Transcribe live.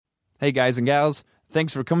Hey guys and gals,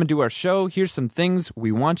 thanks for coming to our show. Here's some things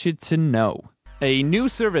we want you to know. A new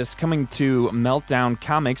service coming to Meltdown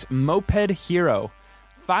Comics, Moped Hero.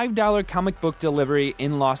 $5 comic book delivery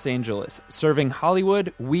in Los Angeles, serving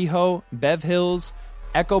Hollywood, WeHo, Bev Hills,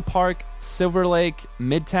 Echo Park, Silver Lake,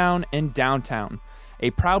 Midtown, and Downtown. A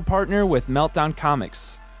proud partner with Meltdown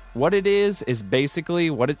Comics. What it is basically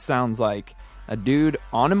what it sounds like. A dude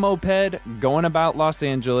on a moped going about Los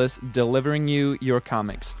Angeles delivering you your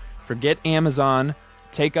comics. Forget Amazon.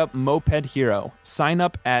 Take up Moped Hero. Sign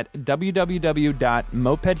up at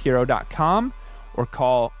www.mopedhero.com or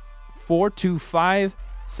call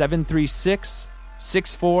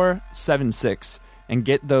 425-736-6476 and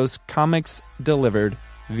get those comics delivered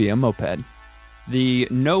via moped. The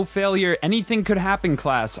No Failure Anything Could Happen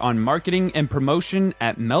class on marketing and promotion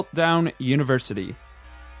at Meltdown University.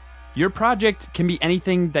 Your project can be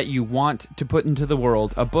anything that you want to put into the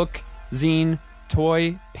world. A book, zine,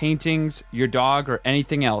 toy, paintings, your dog, or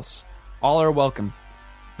anything else. All are welcome.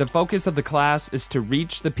 The focus of the class is to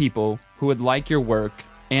reach the people who would like your work,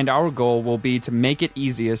 and our goal will be to make it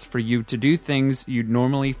easiest for you to do things you'd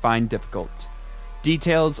normally find difficult.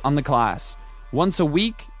 Details on the class. Once a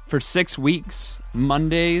week for 6 weeks,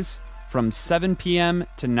 Mondays from 7 p.m.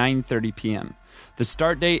 to 9:30 p.m. The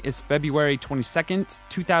start date is February 22nd,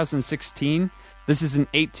 2016. This is an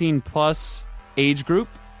 18-plus age group.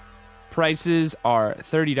 Prices are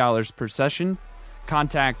 $30 per session.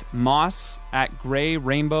 Contact Moss at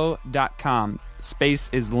grayrainbow.com. Space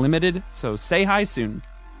is limited, so say hi soon.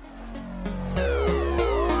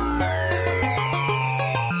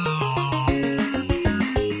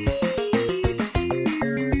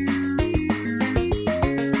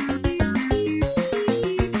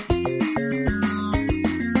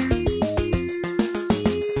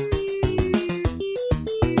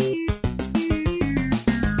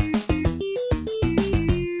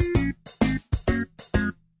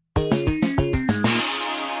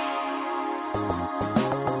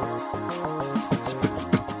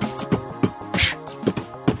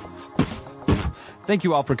 Thank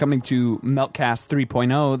you all for coming to Meltcast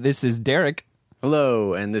 3.0. This is Derrick.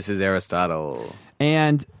 Hello, and this is Aristotle.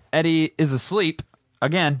 And Eddie is asleep.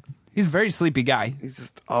 Again, he's a very sleepy guy. He's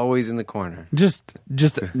just always in the corner. Just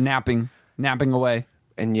napping away.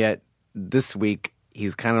 And yet, this week,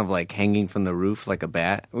 he's kind of like hanging from the roof like a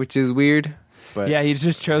bat, which is weird. But yeah, he's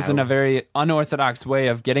just chosen a very unorthodox way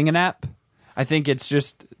of getting a nap. I think it's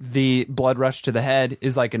just the blood rush to the head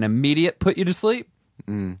is like an immediate put you to sleep.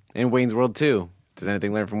 And Wayne's World 2. Does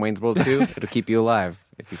anything learn from Wayne's World 2? It'll keep you alive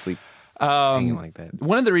if you sleep hanging like that.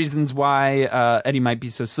 One of the reasons why Eddie might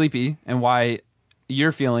be so sleepy and why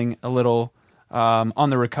you're feeling a little on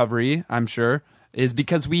the recovery, I'm sure, is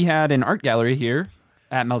because we had an art gallery here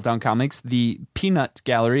at Meltdown Comics, the Peanut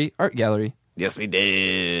Gallery Art Gallery. Yes, we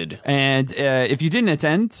did. And if you didn't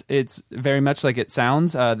attend, it's very much like it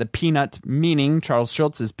sounds. The peanut meaning Charles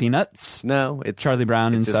Schultz's Peanuts. No, it's Charlie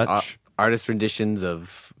Brown and just such. Artist renditions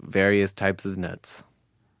of various types of nuts.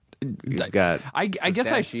 You've got I guess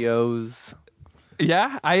pistachios.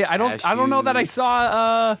 Yeah, I don't know that I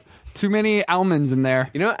saw too many almonds in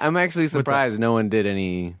there. You know, I'm actually surprised no one did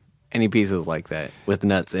any pieces like that with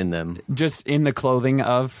nuts in them. Just in the clothing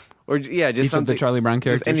of just each something of the Charlie Brown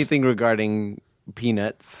characters. Just anything regarding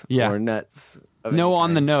peanuts or nuts. No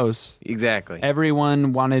on the nose. Exactly.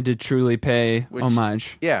 Everyone wanted to truly pay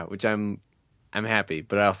homage. Yeah, which I'm happy,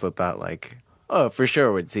 but I also thought like, oh, for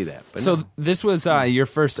sure would see that. But so no. This was your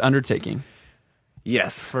first undertaking.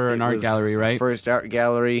 Yes, for an art gallery, right? First art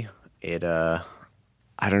gallery. It I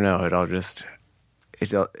don't know. It all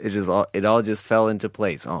just fell into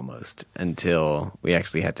place almost until we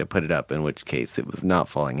actually had to put it up. In which case, it was not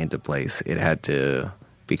falling into place. It had to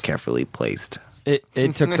be carefully placed. It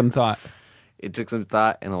took some thought. It took some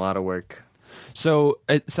thought and a lot of work. So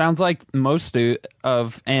it sounds like most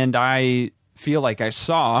of, and I feel like I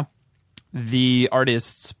saw the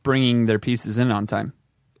artists bringing their pieces in on time.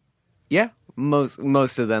 Yeah,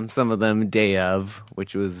 most of them. Some of them day of,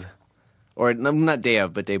 which was, or not day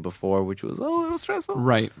of, but day before, which was a little stressful.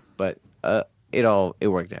 Right. But it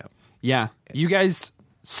worked out. Yeah. You guys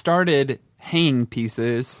started hanging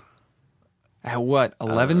pieces at what,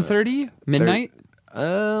 11:30? Midnight?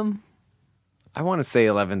 I want to say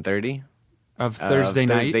 11:30 of Thursday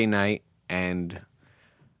night. Thursday night, and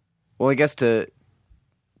well, I guess to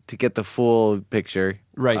get the full picture,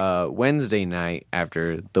 right? Wednesday night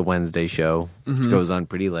after the Wednesday show, which goes on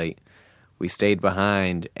pretty late, we stayed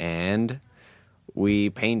behind and we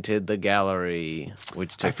painted the gallery,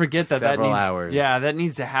 which took several hours. Yeah, that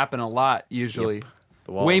needs to happen a lot usually.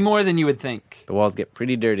 Yep. Way more than you would think. The walls get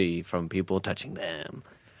pretty dirty from people touching them.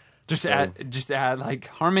 Just at like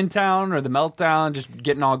Harmontown or the Meltdown, just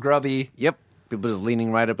getting all grubby. Yep. People just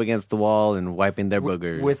leaning right up against the wall and wiping their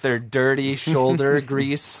boogers. With their dirty shoulder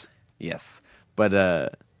grease. Yes.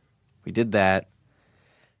 But we did that.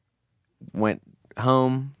 Went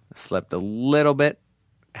home, slept a little bit.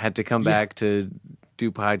 Had to come back to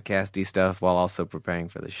do podcasty stuff while also preparing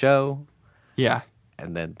for the show. Yeah.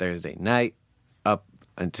 And then Thursday night, up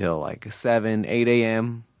until like 7, 8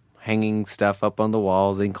 a.m., hanging stuff up on the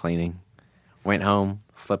walls and cleaning. Went home,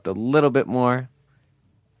 slept a little bit more,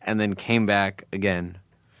 and then came back again.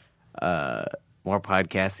 More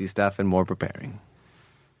podcasty stuff and more preparing.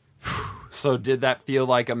 So did that feel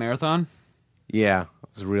like a marathon? Yeah, it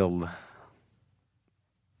was real.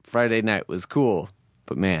 Friday night was cool,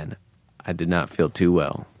 but man, I did not feel too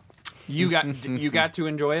well. You got to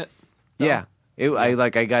enjoy it? Though? Yeah.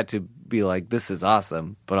 I got to be like, this is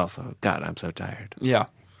awesome, but also, God, I'm so tired. Yeah.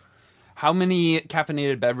 How many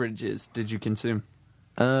caffeinated beverages did you consume?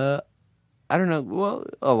 I don't know. Well,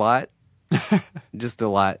 a lot. Just a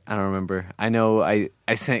lot. I don't remember. I know I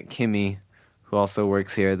sent Kimmy, who also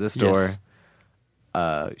works here at the store.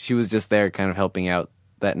 Yes. She was just there kind of helping out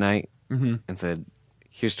that night and said,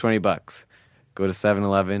 here's $20. Go to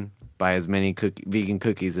 7-Eleven, buy as many vegan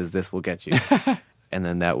cookies as this will get you. And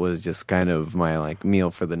then that was just kind of my like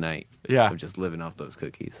meal for the night. Yeah. Of just living off those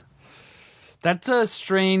cookies. That's a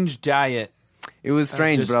strange diet. It was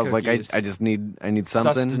strange, but I was cookies. like, I need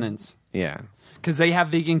something. Sustenance. Yeah. Because they have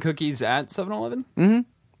vegan cookies at 7-Eleven?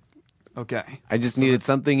 Mm-hmm. Okay. I just needed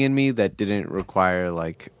something in me that didn't require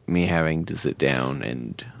like me having to sit down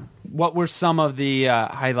and... What were some of the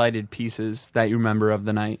highlighted pieces that you remember of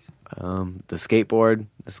the night? The skateboard.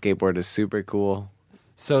 The skateboard is super cool.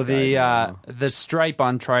 So the stripe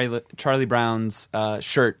on Charlie Brown's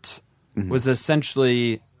shirt was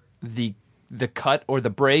essentially the cut or the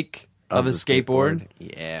break of a skateboard.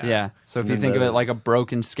 Yeah. Yeah. So if you think of it like a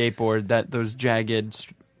broken skateboard, that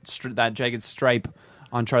jagged stripe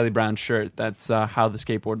on Charlie Brown's shirt, that's how the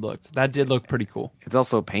skateboard looked. That did look pretty cool. It's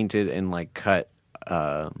also painted and like cut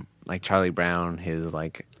like Charlie Brown, his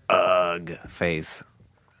like ugh face.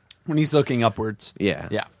 When he's looking upwards. Yeah.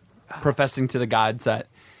 Yeah. Professing to the gods that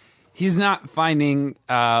he's not finding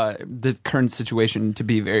the current situation to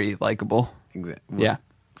be very likable. Exactly. Yeah.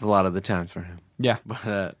 It's a lot of the times for him. Yeah.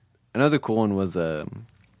 But another cool one was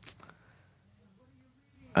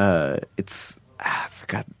it's I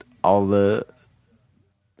forgot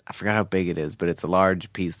how big it is, but it's a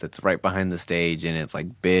large piece that's right behind the stage, and it's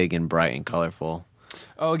like big and bright and colorful.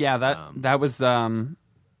 Oh yeah, that was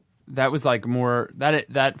like more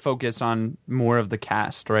that focused on more of the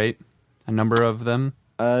cast, right? A number of them.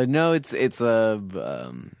 No, it's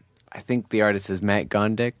I think the artist is Matt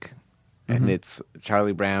Gondik, and it's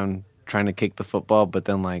Charlie Brown trying to kick the football, but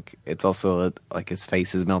then like it's also like his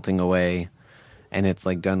face is melting away, and it's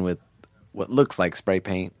like done with what looks like spray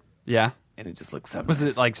paint. Yeah, and it just looks so Was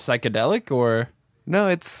nice. it like psychedelic or? No,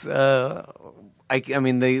 it's I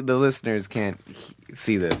mean the listeners can't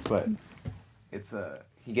see this, but it's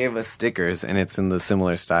he gave us stickers, and it's in the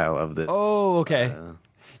similar style of this. Oh, okay.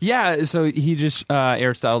 Yeah, so he just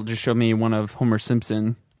Aristotle just showed me one of Homer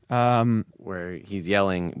Simpson. Where he's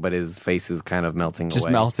yelling, but his face is kind of melting away. Just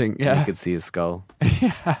melting, yeah. And you could see his skull.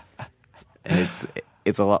 Yeah. And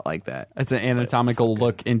it's a lot like that. It's an anatomical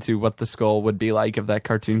look into what the skull would be like of that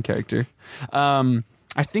cartoon character.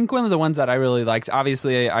 I think one of the ones that I really liked,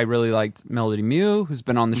 obviously I really liked Melody Mew, who's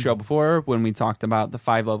been on the show before when we talked about the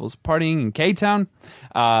 5 levels of partying in K-Town.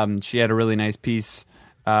 She had a really nice piece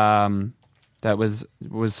that was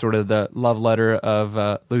sort of the love letter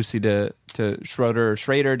of Lucy to Schroeder or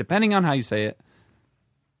Schrader, depending on how you say it.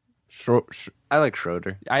 I like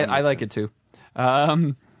Schroeder. I like it too.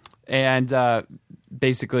 And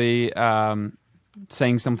basically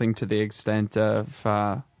saying something to the extent of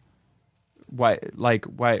why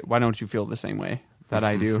don't you feel the same way that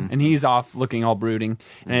I do? And he's off looking all brooding,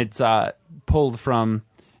 and it's pulled from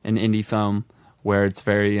an indie film where it's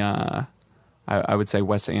very I would say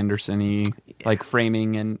Wes Anderson-y, like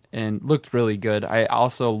framing and looked really good. I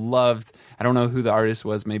also loved, I don't know who the artist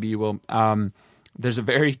was, maybe you will. There's a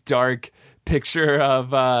very dark picture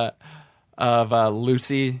of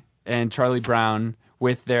Lucy and Charlie Brown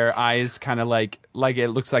with their eyes kind of like it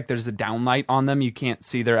looks like there's a downlight on them. You can't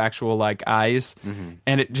see their actual like eyes.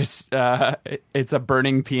 And it just it's a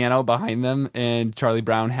burning piano behind them, and Charlie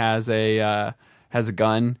Brown has a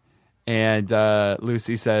gun. And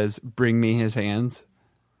Lucy says, "Bring me his hands,"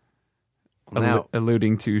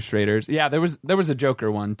 alluding to Schrader's. Yeah, there was a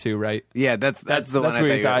Joker one too, right? Yeah, that's the one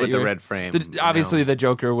I thought with the red frame. Obviously, the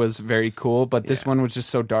Joker was very cool, but this one was just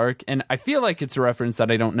so dark. And I feel like it's a reference that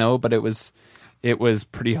I don't know, but it was it was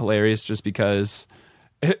pretty hilarious just because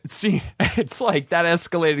it's like that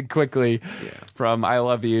escalated quickly from I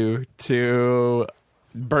love you to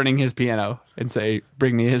burning his piano and say,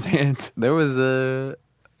 bring me his hands. There was a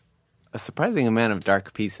surprising amount of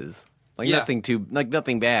dark pieces. Like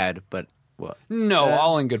nothing bad, but what? No,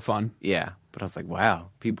 all in good fun. Yeah. But I was like, wow,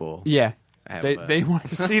 people. Yeah. They want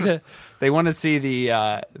to see the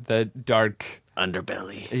dark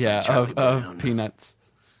underbelly of peanuts.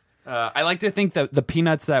 I like to think that the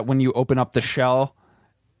peanuts that when you open up the shell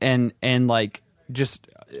and like just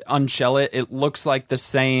unshell it, it looks like the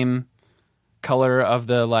same color of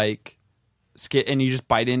the like skin, and you just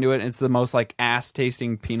bite into it, and it's the most like ass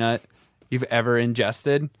tasting peanut you've ever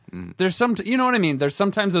ingested. There's you know what I mean? There's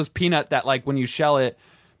sometimes those peanut that like when you shell it,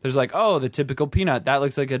 there's like, oh, the typical peanut, that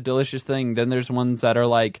looks like a delicious thing. Then there's ones that are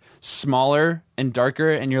like smaller and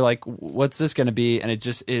darker, and you're like, what's this going to be? And it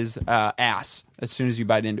just is ass as soon as you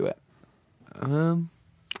bite into it.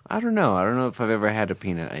 I don't know. I don't know if I've ever had a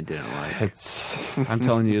peanut I didn't like. I'm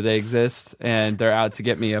telling you, they exist, and they're out to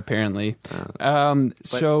get me, apparently.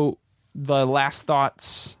 So the last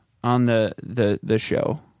thoughts on the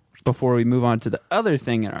show before we move on to the other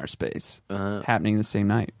thing in our space happening the same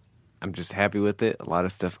night. I'm just happy with it. A lot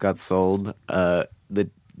of stuff got sold. It's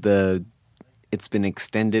been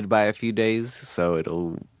extended by a few days, so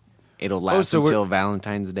it'll last until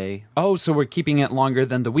Valentine's Day. Oh, so we're keeping it longer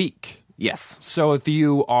than the week. Yes. So if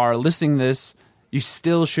you are listening to this, you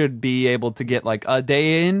still should be able to get like a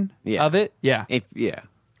day in of it. Yeah.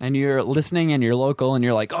 And you're listening and you're local and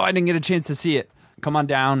you're like, oh, I didn't get a chance to see it. Come on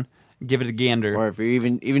down, give it a gander. Or if you're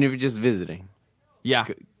even if you're just visiting. Yeah.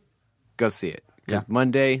 Go see it. Because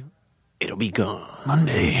Monday, it'll be gone.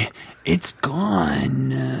 Monday, it's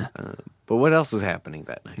gone. But what else was happening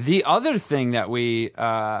that night? The other thing that we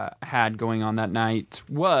had going on that night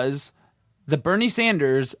was the Bernie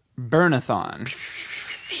Sanders Burnathon.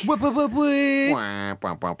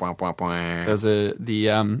 Those are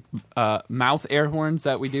the mouth air horns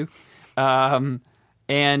that we do.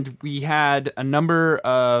 And we had a number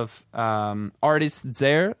of artists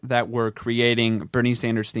there that were creating Bernie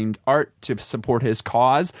Sanders themed art to support his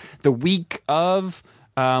cause. The week of,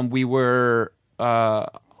 we were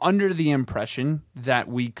under the impression that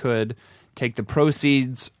we could take the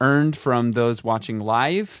proceeds earned from those watching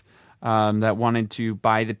live that wanted to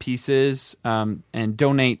buy the pieces and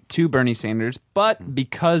donate to Bernie Sanders. But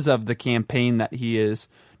because of the campaign that he is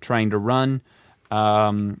trying to run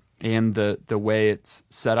and the way it's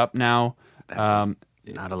set up now, not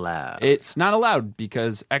allowed. It's not allowed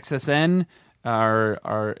because XSN,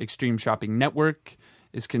 our Extreme Shopping Network,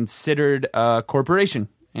 is considered a corporation.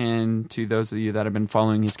 And to those of you that have been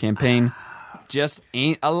following his campaign, just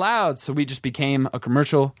ain't allowed. So we just became a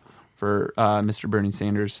commercial for Mr. Bernie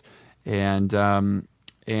Sanders and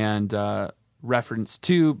reference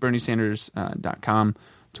to BernieSanders.com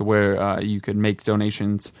to where you could make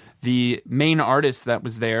donations. The main artist that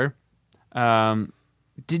was there,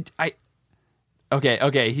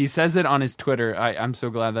 Okay, he says it on his Twitter. I'm so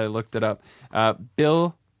glad that I looked it up.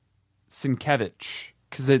 Bill Sienkiewicz,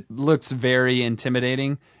 because it looks very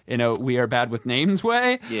intimidating in a we are bad with names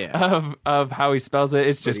way of how he spells it.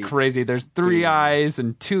 It's just crazy. There's 3 I's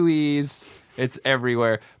and 2 E's. It's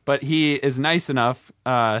everywhere. But he is nice enough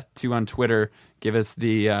to, on Twitter, give us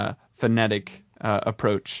the phonetic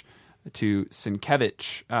approach to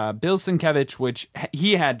Sienkiewicz. Bill Sienkiewicz, which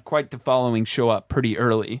he had quite the following show up pretty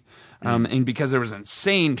early. And because there was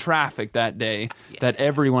insane traffic that day that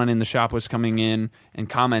everyone in the shop was coming in and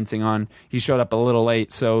commenting on, he showed up a little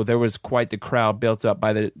late. So there was quite the crowd built up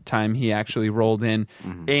by the time he actually rolled in.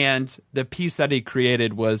 And the piece that he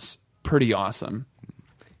created was pretty awesome.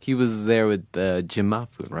 He was there with Jim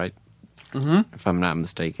Mahfood, right? If I'm not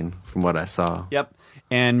mistaken, from what I saw. Yep.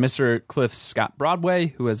 And Mr. Cliff Scott Broadway,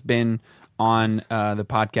 who has been on the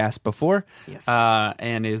podcast before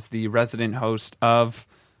and is the resident host of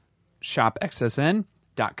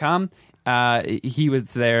shopxsn.com. He was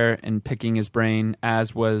there and picking his brain,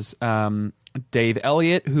 as was Dave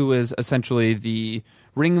Elliott, who was essentially the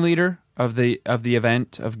ringleader of the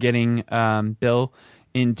event of getting Bill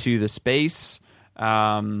into the space.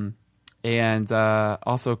 And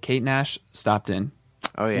also Kate Nash stopped in.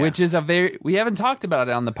 Oh yeah. Which is we haven't talked about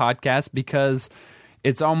it on the podcast because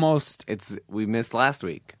we missed last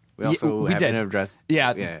week. We also haven't addressed.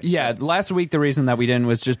 Yeah. Last week, the reason that we didn't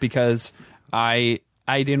was just because I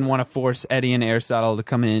didn't want to force Eddie and Aristotle to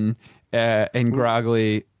come in and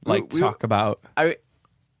groggily talk about.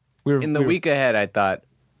 In the week ahead, I thought,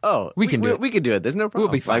 we can do it. We could do it. There's no problem.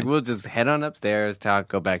 We'll be fine. We'll just head on upstairs, talk,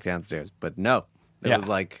 go back downstairs. But no, it was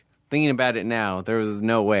like thinking about it now, there was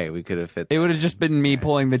no way we could have fit. It would have just been me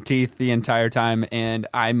pulling the teeth the entire time, and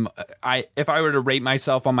if I were to rate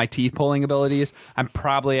myself on my teeth pulling abilities, I'm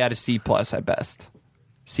probably at a C+ at best.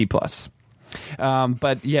 C+.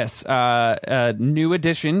 But yes, a new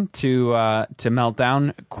addition to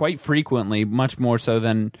Meltdown quite frequently, much more so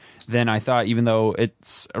than I thought. Even though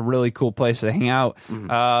it's a really cool place to hang out,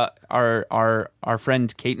 our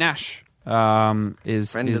friend Kate Nash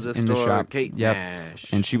is Friend of the in store, the shop. Kate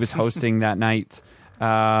Nash, and she was hosting that night.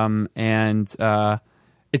 And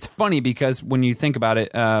it's funny because when you think about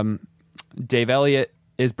it, Dave Elliott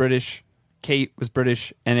is British, Kate was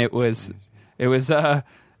British, and it was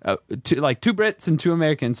two Brits and two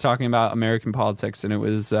Americans talking about American politics, and it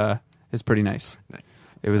was pretty nice.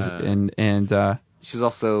 It was and she was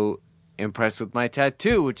also impressed with my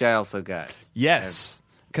tattoo, which I also got. Yes,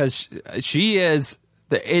 because she is.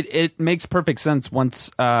 It makes perfect sense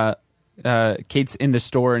once Kate's in the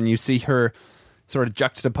store and you see her sort of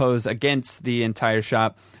juxtaposed against the entire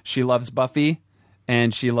shop. She loves Buffy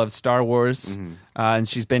and she loves Star Wars, and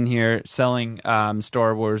she's been here selling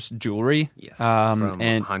Star Wars jewelry. Yes, from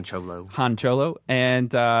and Han Cholo.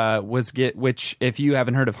 And which if you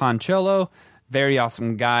haven't heard of Han Cholo, very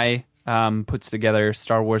awesome guy. Puts together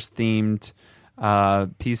Star Wars themed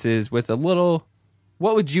pieces with a little.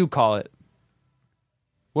 What would you call it?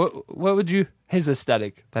 What would you his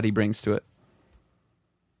aesthetic that he brings to it?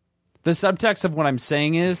 The subtext of what I'm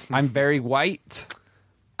saying is I'm very white.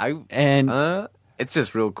 It's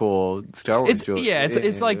just real cool Star Wars.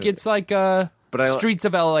 It's like Streets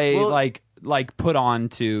of LA like put on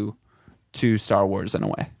to Star Wars in a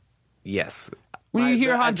way. Yes. When you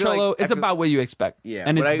hear Han Cholo, it's about what you expect. Yeah,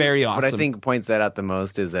 and it's very awesome. What I think points that out the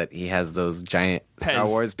most is that he has those giant Star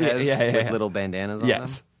Wars pez with little bandanas on them.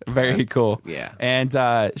 Yes, very cool. Yeah. And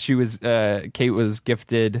Kate was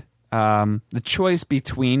gifted the choice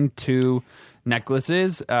between two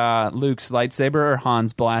necklaces, Luke's lightsaber or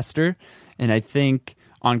Han's blaster. And I think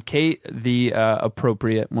on Kate, the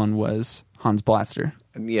appropriate one was Han's blaster.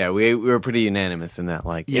 Yeah, we were pretty unanimous in that.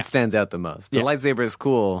 It stands out the most. The lightsaber is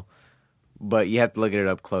cool, but you have to look at it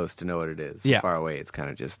up close to know what it is. Yeah. Far away, it's kind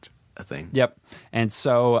of just a thing. Yep. And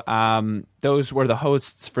so those were the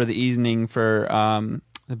hosts for the evening for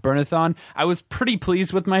the Burnathon. I was pretty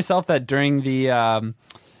pleased with myself that during the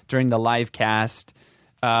live cast,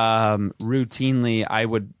 routinely I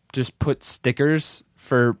would just put stickers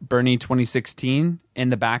for Bernie 2016 in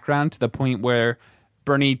the background to the point where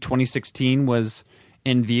Bernie 2016 was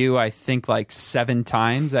in view, I think, 7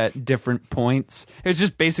 times at different points. It was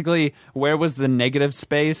just basically where was the negative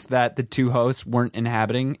space that the two hosts weren't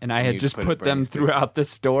inhabiting, and I had just put them throughout the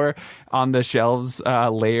store on the shelves,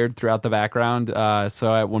 layered throughout the background.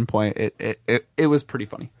 So at one point, it was pretty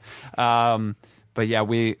funny. But yeah,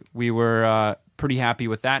 we were pretty happy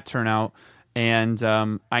with that turnout, and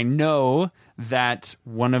I know that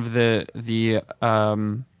one of the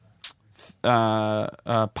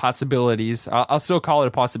possibilities, I'll still call it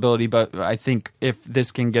a possibility, but I think if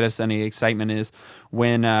this can get us any excitement, is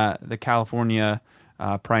when the California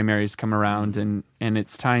primaries come around and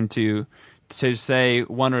it's time to say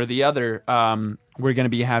one or the other, we're going to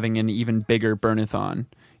be having an even bigger burn-a-thon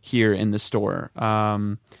here in the store,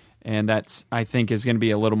 and that's, I think, is going to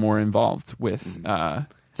be a little more involved with their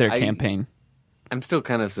campaign. I'm still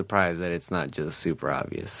kind of surprised that it's not just super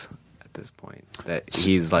obvious at this point that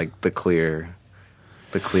he's the clear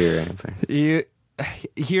answer.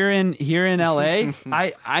 Here in LA,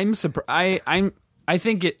 I'm surprised. I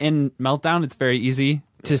think in Meltdown it's very easy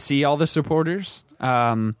to see all the supporters.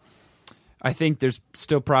 I think there's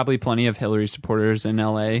still probably plenty of Hillary supporters in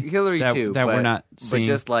LA. Too, that we're not seeing. But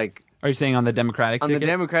just are you saying on the Democratic ticket? On the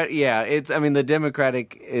Democratic, yeah. The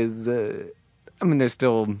Democratic is.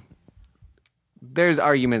 There's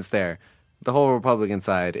arguments there. The whole Republican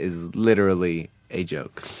side is literally a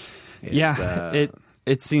joke. It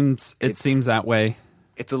seems that way.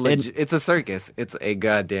 It's a circus. It's a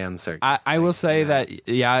goddamn circus. I will say that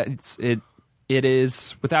it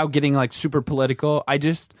is, without getting super political.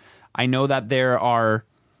 I know that there are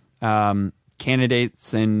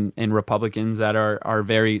candidates and Republicans that are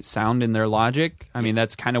very sound in their logic. I mean,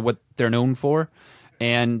 that's kind of what they're known for,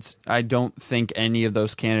 and I don't think any of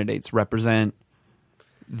those candidates represent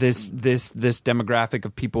this demographic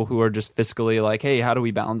of people who are just fiscally hey, how do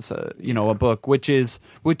we balance a book, which is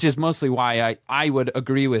mostly why I would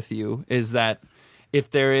agree with you, is that if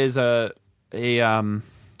there is a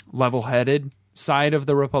level-headed side of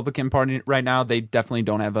the Republican Party right now, they definitely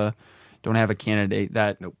don't have a candidate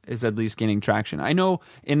that is at least gaining traction. I know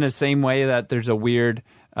in the same way that there's a weird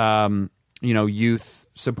youth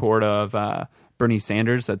support of Bernie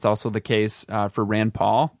Sanders, that's also the case for Rand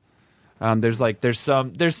Paul. There's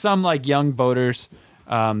some like young voters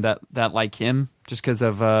that like him just because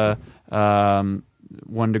of 1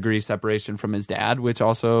 degree separation from his dad, which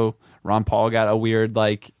also Ron Paul got a weird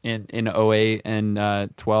like in 08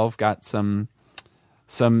 and 12 got some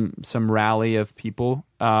rally of people.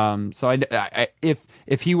 So I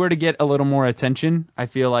if he were to get a little more attention, I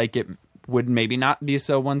feel like it would maybe not be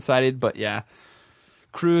so one-sided, but yeah.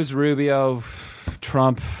 Cruz, Rubio,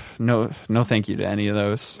 Trump, no thank you to any of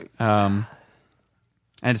those. And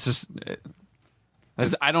it's just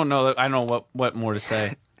I don't know what more to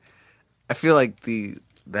say. I feel like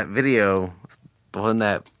that video, the one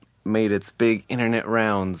that made its big internet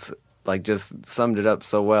rounds, like just summed it up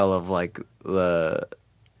so well of like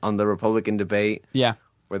on the Republican debate. Yeah.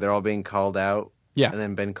 Where they're all being called out. Yeah. And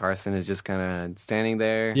then Ben Carson is just kind of standing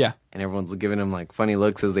there. Yeah. And everyone's giving him like funny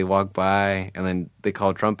looks as they walk by. And then they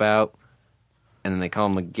call Trump out. And then they call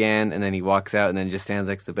him again. And then he walks out and then just stands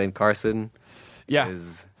next to Ben Carson. Yeah.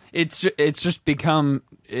 It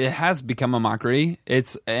has become a mockery.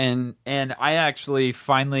 And I actually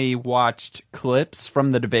finally watched clips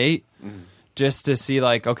from the debate just to see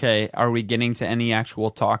like, okay, are we getting to any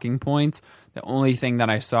actual talking points? The only thing that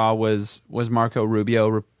I saw was Marco Rubio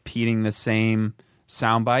repeating the same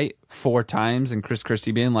soundbite 4 times and Chris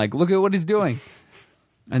Christie being like, look at what he's doing.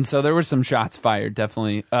 And so there were some shots fired,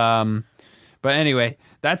 definitely. But anyway,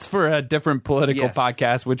 that's for a different political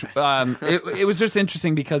podcast, which it was just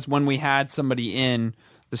interesting because when we had somebody in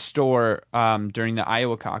the store during the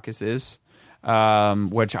Iowa caucuses,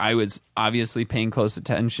 which I was obviously paying close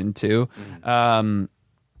attention to, Why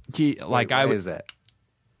is that?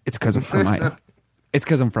 It's because I'm from Iowa. It's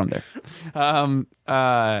because I'm from there. When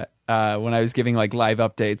I was giving like live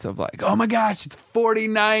updates of like, oh my gosh, it's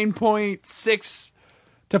 49.6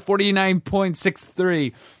 to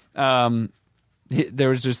 49.63. There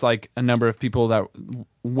was just like a number of people that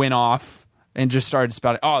went off and just started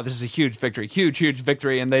spouting, oh, this is a huge victory, huge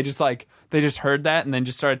victory. And they just heard that and then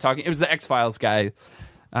just started talking. It was the X-Files guy.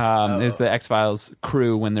 It was the X-Files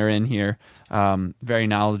crew when they're in here. Very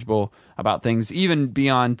knowledgeable about things, even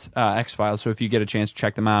beyond X-Files. So if you get a chance,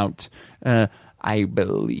 check them out. I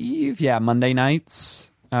believe, Monday nights,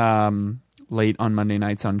 late on Monday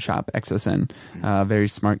nights on Shop XSN. Very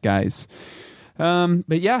smart guys.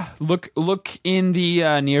 But yeah, look in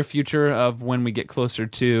the near future of when we get closer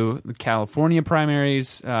to the California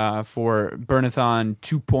primaries for Burnathon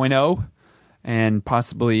 2.0. And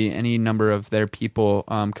possibly any number of their people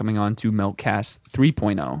coming on to Meltcast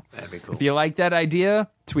 3.0. That'd be cool. If you like that idea,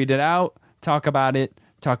 tweet it out, talk about it,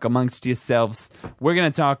 talk amongst yourselves. We're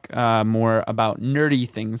going to talk more about nerdy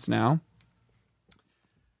things now.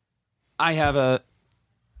 I have a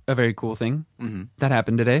very cool thing that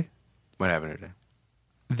happened today. What happened today?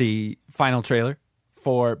 The final trailer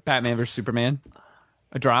for Batman vs. Superman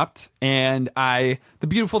dropped, and the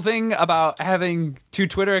beautiful thing about having 2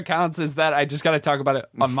 Twitter accounts is that I just got to talk about it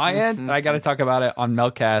on my end, and I got to talk about it on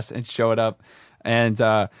Meltcast and show it up, and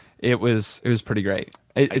it was pretty great.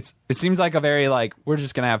 It seems like a very like we're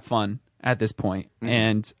just gonna have fun at this point,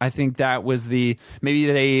 and I think that was maybe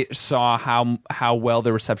they saw how well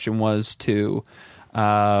the reception was to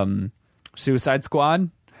Suicide Squad.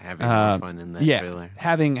 Having more fun in that trailer.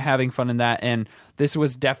 having fun in that, and this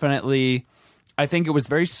was definitely. I think it was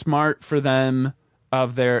very smart for them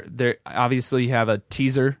of their obviously you have a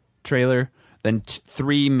teaser trailer, then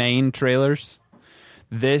 3 main trailers.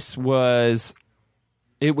 It was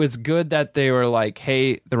good that they were like,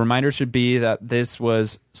 hey, the reminder should be that this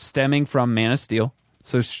was stemming from Man of Steel.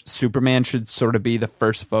 So Superman should sort of be the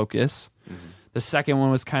first focus. The second one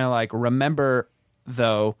was kind of like, remember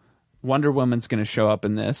though, Wonder Woman's going to show up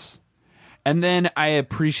in this. And then I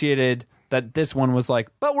appreciated that this one was like,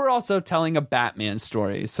 but we're also telling a Batman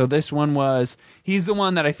story. So this one he's the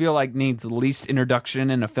one that I feel like needs the least introduction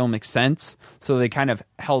in a filmic sense. So they kind of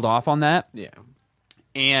held off on that. Yeah.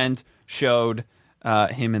 And showed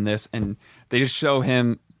him in this. And they just show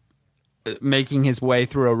him making his way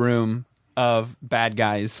through a room of bad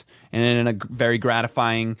guys. And in a very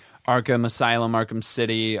gratifying Arkham Asylum, Arkham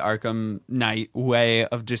City, Arkham Knight way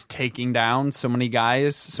of just taking down so many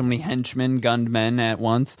guys, so many henchmen, gunmen at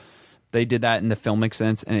once. They did that in the filmic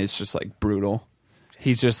sense, and it's just like brutal.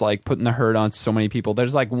 He's just like putting the hurt on so many people.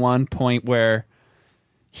 There's like one point where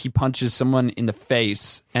he punches someone in the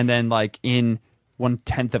face, and then like in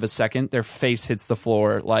 1/10 of a second, their face hits the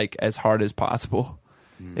floor like as hard as possible.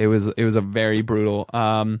 It was a very brutal,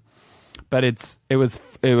 but it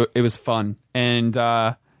was fun, and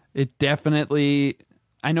it definitely.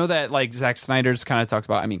 I know that like Zack Snyder's kind of talked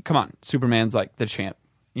about. I mean, come on, Superman's like the champ.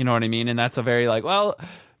 You know what I mean? And that's a very like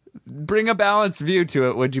bring a balanced view to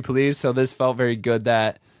it, would you please? So this felt very good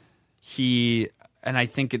that and I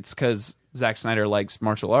think it's because Zack Snyder likes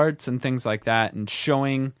martial arts and things like that, and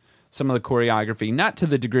showing some of the choreography, not to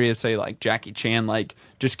the degree of, say, like Jackie Chan, like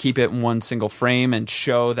just keep it in one single frame and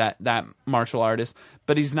show that martial artist,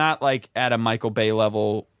 but he's not like at a Michael Bay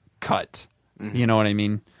level cut. Mm-hmm. You know what I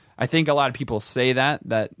mean? I think a lot of people say that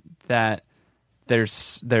they're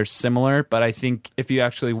similar, but I think if you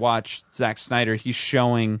actually watch Zack Snyder, he's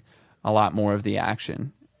showing a lot more of the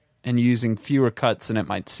action and using fewer cuts than it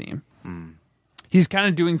might seem. Mm. He's kind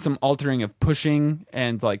of doing some altering of pushing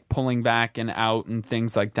and like pulling back and out and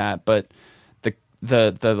things like that, but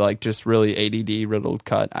the like just really ADD riddled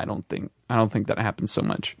cut, I don't think that happens so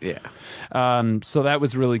much. Yeah. So that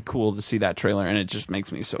was really cool to see that trailer, and it just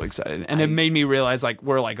makes me so excited. And it made me realize like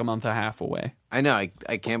we're like a month and a half away. I know. I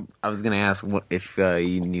can't. I was gonna ask if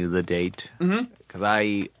you knew the date, because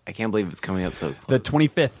I can't believe it's coming up so close. The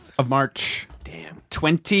 25th of March. Damn.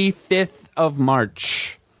 25th of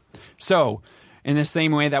March. So, in the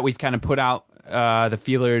same way that we've kind of put out the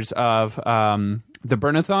feelers of the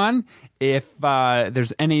Burnathon, if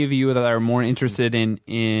there's any of you that are more interested in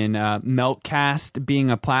Meltcast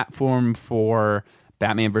being a platform for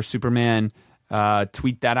Batman vs. Superman,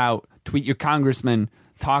 tweet that out. Tweet your congressman.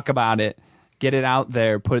 Talk about it. Get it out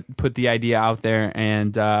there. Put the idea out there.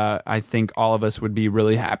 And I think all of us would be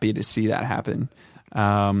really happy to see that happen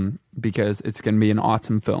because it's going to be an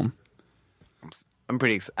awesome film. I'm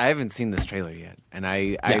pretty excited. I haven't seen this trailer yet. And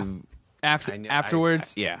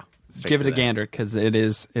afterwards, yeah. Give it a gander because it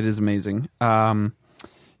is amazing. So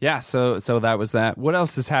that was that. What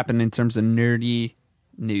else has happened in terms of nerdy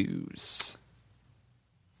news?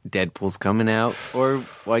 Deadpool's coming out, well,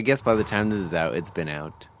 I guess by the time this is out, it's been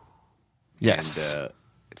out. Yes, and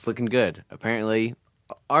it's looking good. Apparently,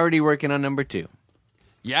 already working on number 2.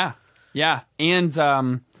 Yeah, and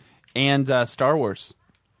Star Wars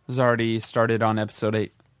has already started on episode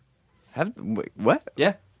 8. Wait, what?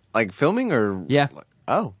 Yeah, like filming or yeah?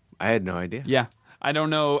 Oh. I had no idea. Yeah. I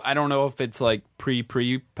don't know if it's like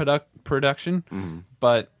production,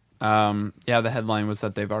 but the headline was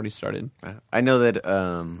that they've already started. I know that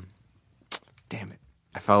damn it.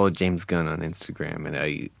 I followed James Gunn on Instagram and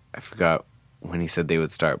I forgot when he said they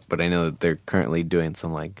would start, but I know that they're currently doing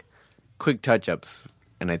some like quick touch-ups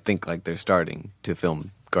and I think like they're starting to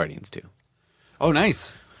film Guardians 2. Oh,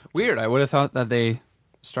 nice. Weird. I would have thought that they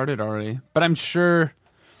started already, but I'm sure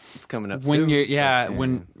it's coming up when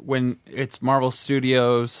soon. When it's Marvel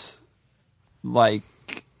Studios, like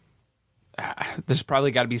there's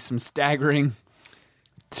probably got to be some staggering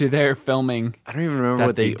to their filming. I don't even remember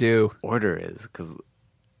what they do. Order is because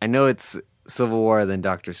I know it's Civil War, then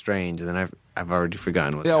Doctor Strange, and then I've already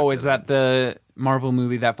forgotten what. Oh, is that the Marvel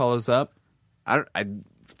movie that follows up? I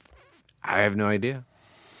have no idea.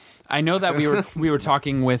 I know that we were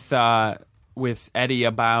talking with Eddie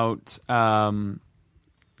about.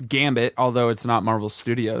 Gambit, although it's not Marvel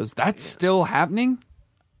Studios, that's still happening.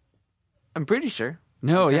 I'm pretty sure.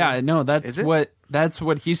 No, that's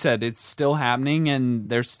what he said. It's still happening, and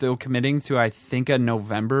they're still committing to, I think, a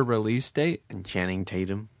November release date. And Channing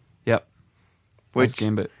Tatum. Yep. Which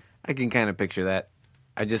Gambit. I can kind of picture that.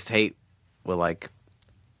 I just hate, I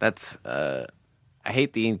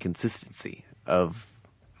hate the inconsistency of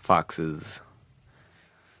Fox's.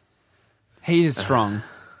 Hate is strong.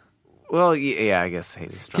 Well, yeah, I guess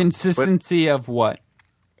hate is strong. Consistency of what?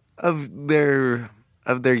 Of their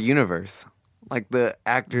universe. Like the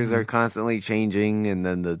actors are constantly changing, and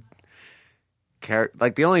then the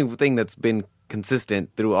the only thing that's been consistent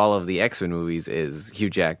through all of the X-Men movies is Hugh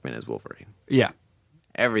Jackman as Wolverine. Yeah.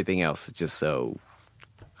 Everything else is just so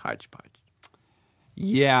hodgepodge.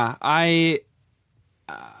 Yeah, I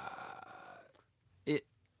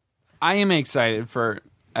am excited for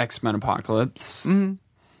X-Men Apocalypse. Mm-hmm.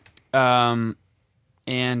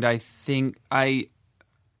 And I think I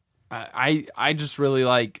just really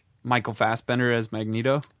like Michael Fassbender as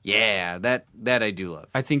Magneto. Yeah, that I do love.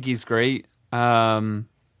 I think he's great. I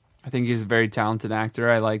think he's a very talented actor.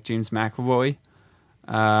 I like James McAvoy.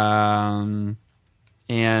 And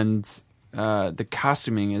the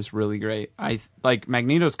costuming is really great. I like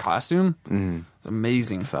Magneto's costume. It's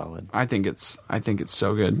amazing. It's solid. I think it's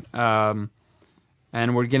so good. And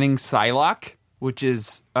we're getting Psylocke, which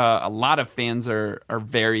is a lot of fans are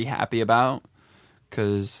very happy about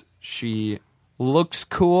because she looks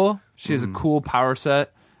cool. She has a cool power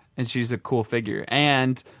set, and she's a cool figure.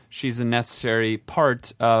 And she's a necessary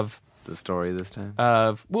part of the story this time.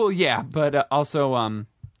 But also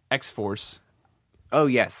X-Force. Oh,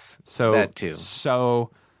 yes. So that too. So,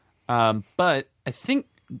 but I think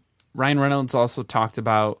Ryan Reynolds also talked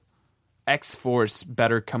about X-Force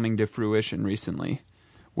better coming to fruition recently,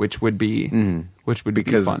 which would be be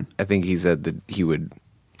fun. I think he said that he'd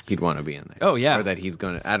want to be in there. Oh yeah, or that he's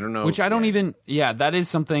gonna. I don't know. Which I don't even. Yeah, that is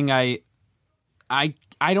something I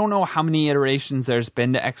don't know how many iterations there's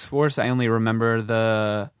been to X-Force. I only remember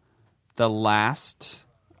the last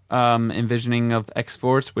envisioning of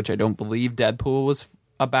X-Force, which I don't believe Deadpool was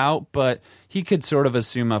about, but he could sort of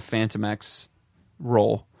assume a Phantom X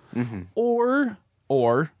role, or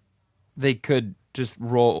they could just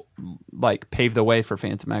pave the way for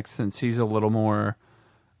Phantom X, since he's a little more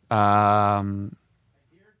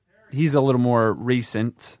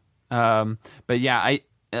recent. But yeah,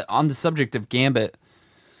 on the subject of Gambit,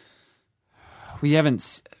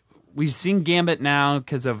 we've seen Gambit now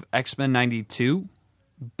because of X-Men 92,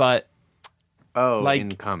 but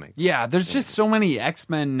in comics. Yeah, there's just so many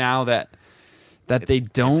X-Men now that they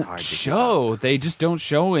don't show. They just don't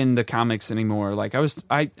show in the comics anymore. Like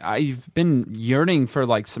I've been yearning for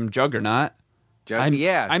like some Juggernaut.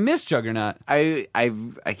 I miss Juggernaut. I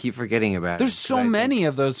keep forgetting about it. There's so many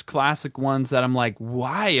of those classic ones that I'm like,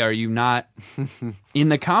 why are you not in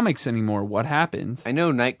the comics anymore? What happened? I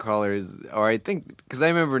know Nightcrawler or I think, because I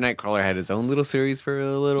remember Nightcrawler had his own little series for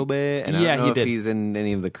a little bit, and I don't know if he's in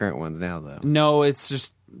any of the current ones now, though. No, it's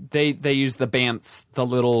just they use the Bamfs, the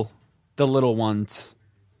little ones,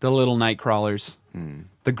 the little Nightcrawlers,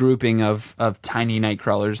 the grouping of tiny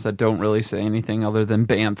Nightcrawlers that don't really say anything other than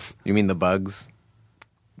Bamf. You mean the bugs?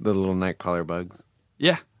 The little Nightcrawler bugs?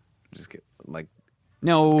 Yeah. Just get, like...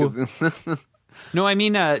 No. No, I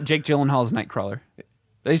mean Jake Gyllenhaal's Nightcrawler.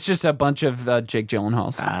 It's just a bunch of Jake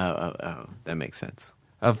Gyllenhaals. Oh. That makes sense.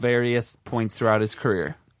 Of various points throughout his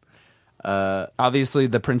career. Obviously,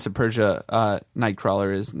 the Prince of Persia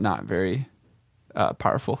Nightcrawler is not very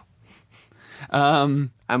powerful. I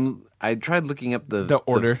tried looking up the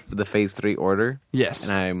order, the Phase 3 order. Yes.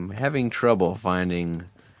 And I'm having trouble finding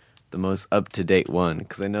the most up-to-date one,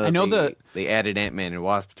 because I know they added Ant-Man and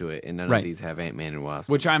Wasp to it, and none of these have Ant-Man and Wasp.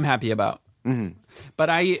 Which I'm happy about. Mm-hmm. But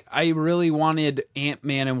I really wanted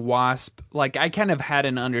Ant-Man and Wasp. Like, I kind of had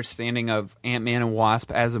an understanding of Ant-Man and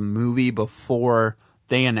Wasp as a movie before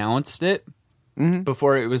they announced it,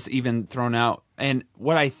 before it was even thrown out. And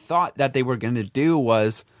what I thought that they were going to do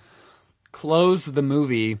was close the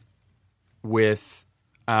movie with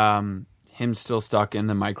him still stuck in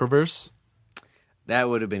the microverse. That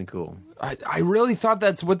would have been cool. I really thought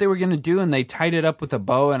that's what they were going to do, and they tied it up with a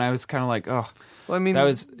bow, and I was kind of like, oh. Well, I mean,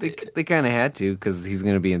 they kind of had to, because he's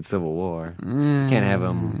going to be in Civil War. Can't have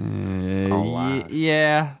him all lost.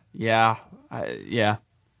 Yeah.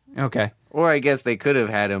 Okay. Or I guess they could have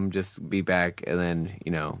had him just be back and then,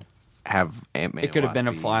 have Ant-Man. It could have been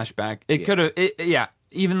a flashback. It could have,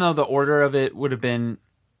 even though the order of it would have been,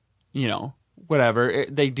 whatever.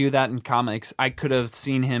 They do that in comics. I could have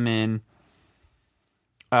seen him in,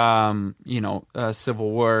 Civil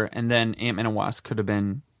War, and then Ant-Man and Wasp could have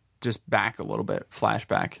been just back a little bit,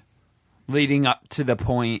 flashback, leading up to the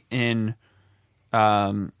point in,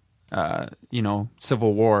 Civil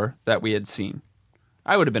War that we had seen.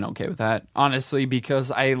 I would have been okay with that, honestly,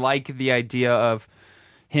 because I like the idea of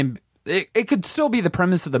him. It could still be the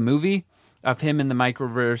premise of the movie of him in the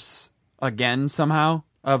microverse again somehow.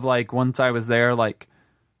 Of like, once I was there, like,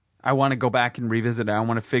 I want to go back and revisit it. I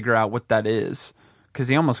want to figure out what that is, because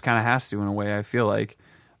he almost kind of has to in a way, I feel like.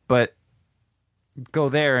 But go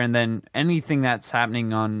there, and then anything that's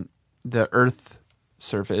happening on the Earth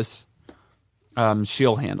surface,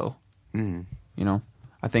 she'll handle. Mm-hmm.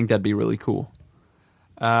 I think that'd be really cool.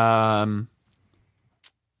 But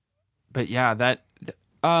yeah, that.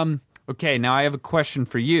 Okay, now I have a question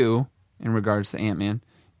for you in regards to Ant-Man.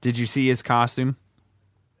 Did you see his costume?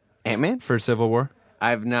 Ant-Man? For Civil War?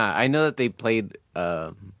 I've not. I know that they played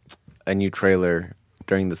a new trailer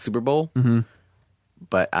during the Super Bowl,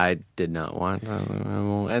 but I did not want.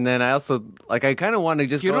 And then I also I kind of want to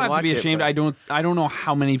just. You go don't and have to be watch ashamed. It, I don't know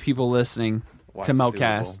how many people listening to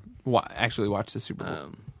Meltcast actually watch the Super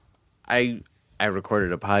Bowl. I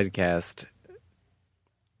recorded a podcast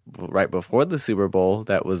right before the Super Bowl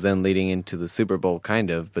that was then leading into the Super Bowl,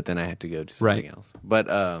 kind of, but then I had to go to something else. But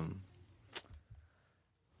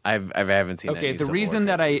I haven't seen. Okay, the reason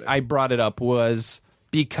that I brought it up was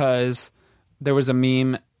because there was a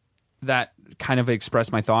meme that kind of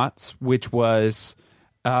expressed my thoughts, which was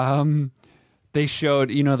they showed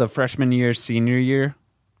the freshman year, senior year,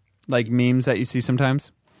 like memes that you see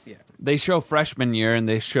sometimes. Yeah, they show freshman year and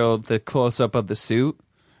they show the close up of the suit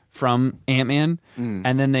from Ant-Man,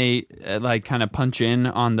 and then they kind of punch in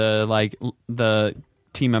on the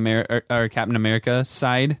Team America or Captain America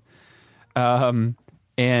side.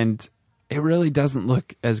 And it really doesn't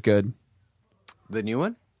look as good. The new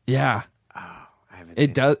one? Yeah. Oh, I haven't.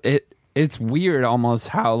 It does. it's weird almost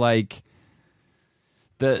how like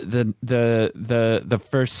the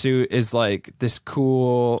first suit is like this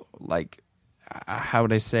cool, like, how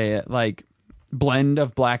would I say it, like blend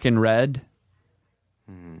of black and red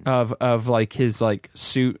of like his like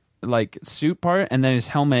suit part, and then his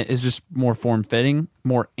helmet is just more form fitting,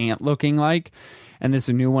 more ant looking like, and this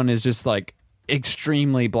new one is just like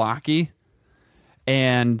extremely blocky.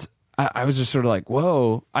 And I was just sort of like,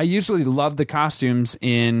 whoa. I usually love the costumes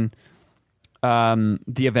in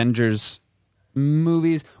the Avengers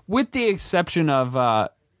movies, with the exception of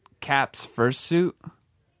Cap's first suit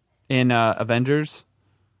in Avengers.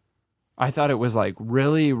 I thought it was like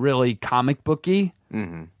really, really comic booky,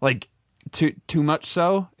 like too much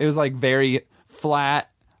so. It was like very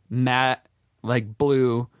flat, matte, like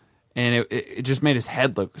blue, and it just made his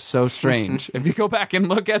head look so strange. If you go back and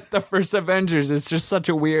look at the first Avengers, it's just such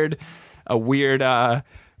a weird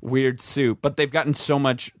suit. But they've gotten so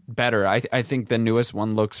much better. I think the newest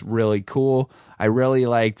one looks really cool. I really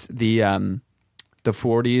liked the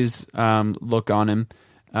 40s look on him.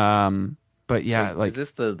 But yeah, like, is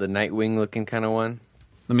this the Nightwing looking kind of one?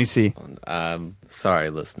 Let me see. Sorry,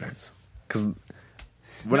 listeners, because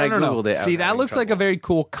when I googled it, see, that looks like a very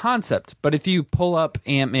cool concept. But if you pull up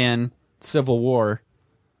Ant-Man Civil War,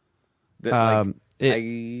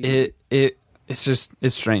 it's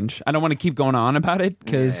strange. I don't want to keep going on about it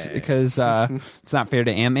because it's not fair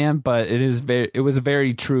to Ant-Man. But it was a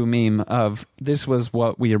very true meme of this was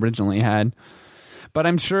what we originally had. But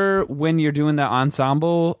I'm sure when you're doing the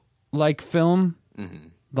ensemble like film,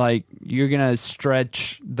 like, you're gonna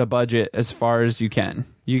stretch the budget as far as you can.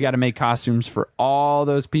 You got to make costumes for all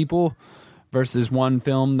those people versus one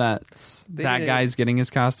film that guy's getting his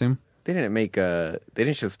costume. They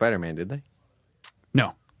didn't show Spider-Man, did they?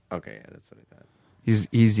 No. Okay, yeah, that's what I thought.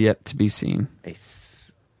 He's yet to be seen.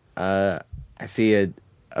 I see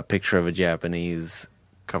a picture of a Japanese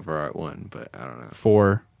cover art one, but I don't know.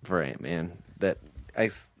 For Ant-Man. That I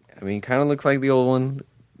mean, kind of looks like the old one.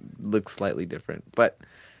 Looks slightly different, but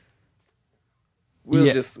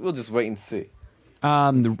we'll just wait and see.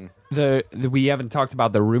 We haven't talked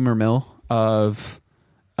about the rumor mill of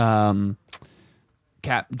Cap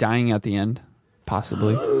dying at the end,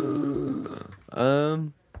 possibly.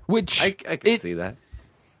 Which I can see that.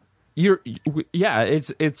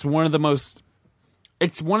 It's one of the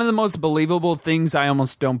most believable things I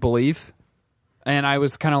almost don't believe, and I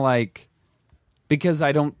was kind of like, because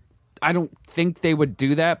I don't think they would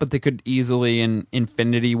do that, but they could easily in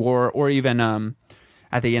Infinity War or even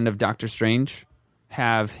at the end of Doctor Strange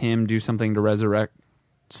have him do something to resurrect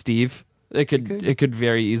Steve. It could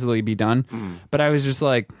very easily be done. But I was just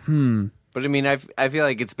like, But I mean, I feel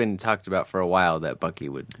like it's been talked about for a while that Bucky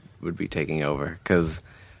would be taking over, because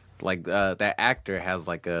like that actor has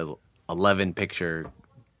like a 11 picture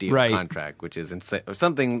deal contract, which is insane, or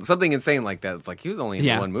something insane like that. It's like he was only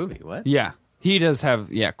in one movie. What? Yeah. He does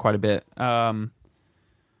have, quite a bit. I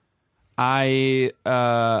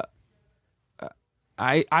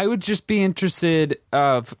would just be interested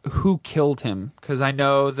of who killed him, because I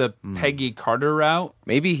know the Peggy Carter route.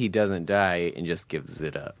 Maybe he doesn't die and just gives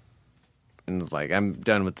it up, and is like, I'm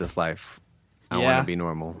done with this life. I want to be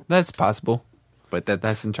normal. That's possible, but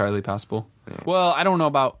that's entirely possible. Yeah. Well, I don't know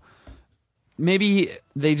about. Maybe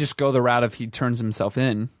they just go the route of he turns himself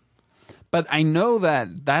in. But I know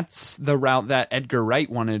that that's the route that Edgar Wright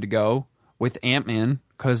wanted to go with Ant-Man,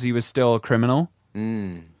 because he was still a criminal.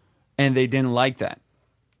 And they didn't like that.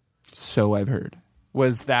 So I've heard.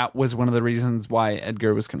 That was one of the reasons why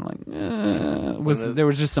Edgar was kind of like, there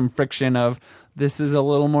was just some friction of, this is a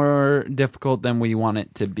little more difficult than we want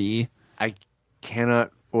it to be. I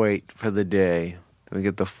cannot wait for the day that we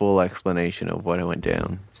get the full explanation of what went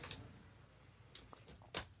down.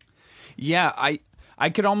 Yeah, I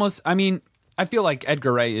could almost, I mean, I feel like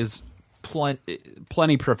Edgar Wright is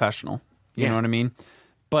plenty professional. You know what I mean?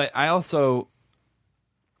 But I also,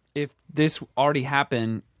 if this already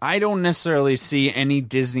happened, I don't necessarily see any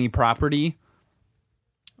Disney property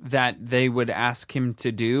that they would ask him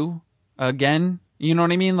to do again. You know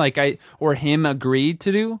what I mean? Like or him agree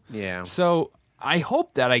to do. Yeah. So I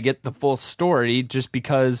hope that I get the full story, just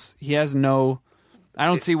because he has I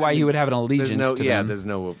don't see why he would have an allegiance to them. There's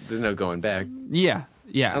no going back. Yeah.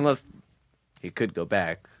 Unless he could go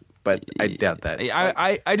back, but I doubt that.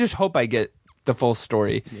 I just hope I get the full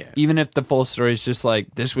story. Yeah. Even if the full story is just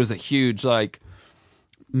like, this was a huge, like,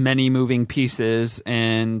 many moving pieces,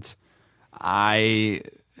 and I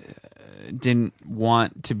didn't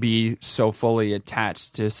want to be so fully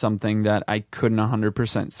attached to something that I couldn't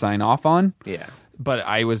 100% sign off on. Yeah. But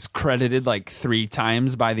I was credited like 3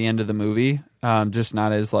 times by the end of the movie, just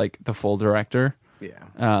not as like the full director.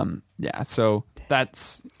 Yeah. So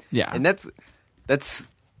that's And that's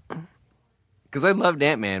because I loved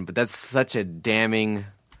Ant-Man, but that's such a damning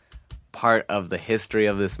part of the history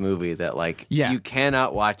of this movie that you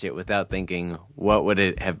cannot watch it without thinking, what would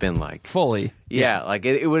it have been like? fully. Yeah,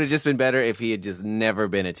 it would have just been better if he had just never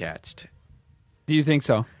been attached. Do you think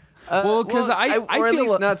so? Well, because I or feel at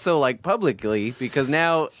least not so publicly, because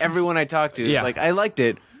now everyone I talk to is I liked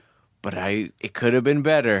it, but it could have been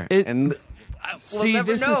better, and we'll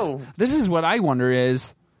never know. This is what I wonder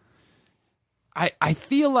is. I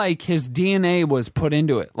feel like his DNA was put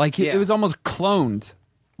into it. It was almost cloned,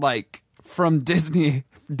 from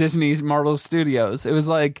Disney's Marvel Studios. It was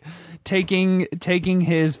taking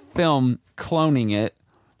his film, cloning it,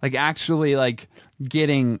 actually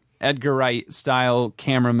getting Edgar Wright style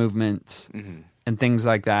camera movements and things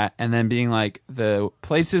like that, and then being the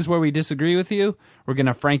places where we disagree with you, we're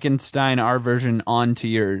gonna Frankenstein our version onto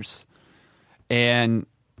yours. And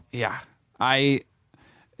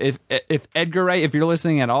If Edgar Wright, if you're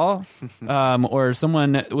listening at all, or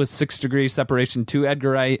someone with 6 degrees separation to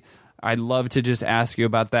Edgar Wright, I'd love to just ask you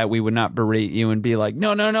about that. We would not berate you and be like,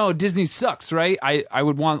 no, Disney sucks, right? I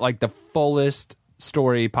would want the fullest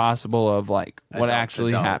story possible of what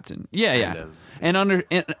actually happened. Yeah. And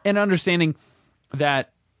understanding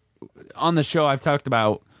that on the show I've talked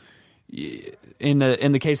about in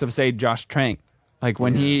the case of, say, Josh Trank,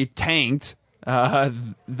 when he tanked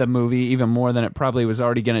the movie even more than it probably was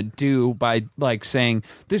already going to do by saying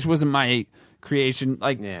this wasn't my creation.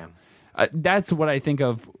 That's what I think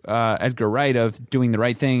of Edgar Wright, of doing the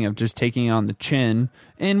right thing, of just taking it on the chin.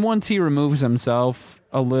 And once he removes himself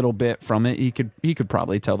a little bit from it, he could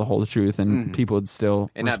probably tell the whole truth, and people would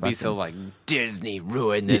still and not be so Disney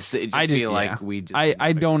ruined this. It just feel we just.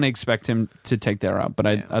 I don't expect him to take that route, but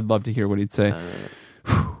I'd love to hear what he'd say.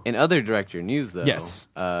 In other director news, though, yes.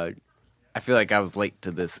 I feel like I was late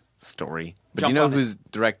to this story. But Jump do you know on who's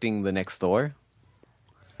directing the next Thor?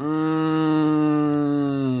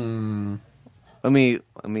 Let me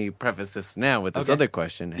preface this now with this other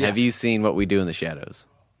question. Yes. Have you seen What We Do in the Shadows?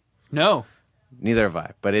 No. Neither have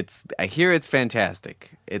I. But I hear it's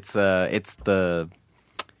fantastic. It's the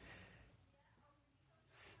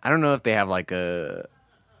I don't know if they have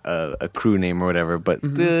a crew name or whatever, but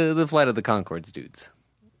the Flight of the Conchords dudes.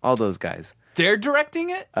 All those guys. They're directing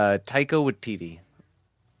it? Taika Waititi,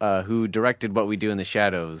 who directed What We Do in the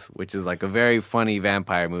Shadows, which is a very funny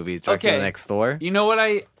vampire movie. He's directing the next Thor. You know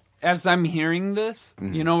what as I'm hearing this,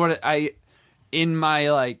 you know what in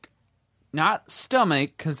my, not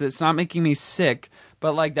stomach, because it's not making me sick,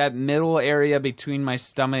 but that middle area between my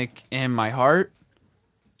stomach and my heart,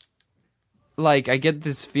 I get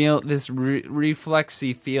this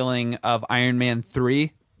reflexy feeling of Iron Man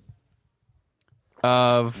 3,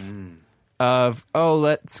 of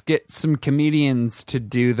let's get some comedians to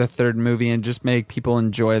do the third movie and just make people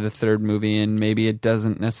enjoy the third movie, and maybe it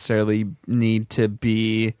doesn't necessarily need to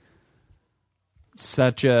be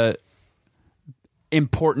such a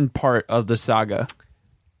important part of the saga.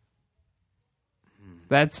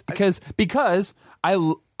 That's because I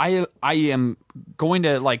am going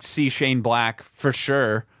to see Shane Black for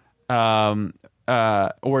sure,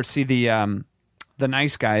 or see the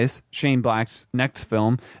Nice Guys, Shane Black's next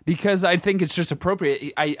film, because I think it's just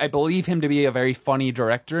appropriate. I believe him to be a very funny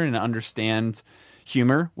director and understand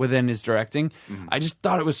humor within his directing. I just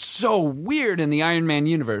thought it was so weird in the Iron Man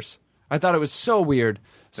universe. I thought it was so weird.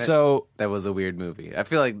 That was a weird movie. I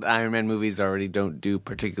feel like the Iron Man movies already don't do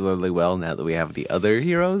particularly well now that we have the other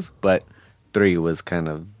heroes, but 3 was kind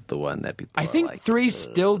of the one that people I think 3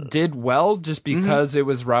 still did well just because it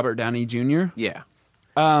was Robert Downey Jr. Yeah.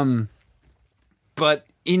 But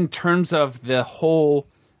in terms of the whole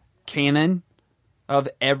canon of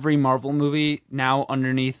every Marvel movie now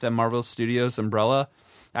underneath the Marvel Studios umbrella,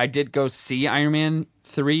 I did go see Iron Man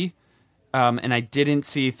 3, and I didn't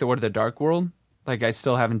see Thor: The Dark World. I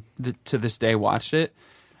still haven't to this day watched it.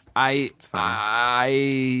 I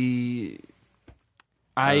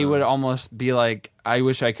would almost be I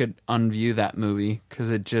wish I could unview that movie because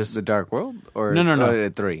it just The Dark World or no.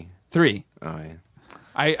 3. 3. Oh yeah.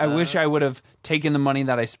 I wish I would have taken the money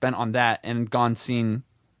that I spent on that and gone seen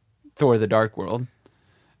Thor: The Dark World.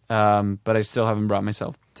 But I still haven't brought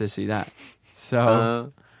myself to see that.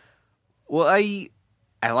 So, well, I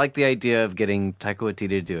like the idea of getting Taika Waititi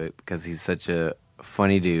to do it because he's such a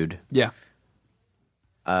funny dude. Yeah.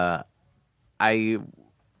 I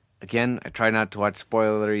try not to watch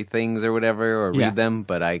spoilery things or whatever or read them,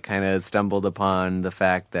 but I kind of stumbled upon the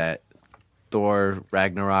fact that Thor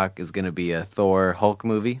Ragnarok is going to be a Thor Hulk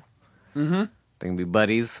movie. Mm-hmm. They're going to be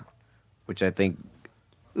buddies, which I think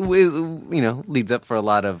leads up for a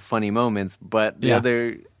lot of funny moments. But the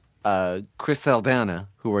other, Chris Saldana,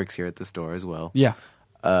 who works here at the store as well,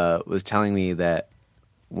 was telling me that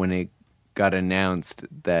when it got announced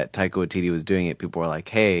that Taika Waititi was doing it, people were like,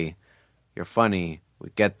 "Hey, you're funny, we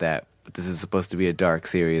get that, but this is supposed to be a dark,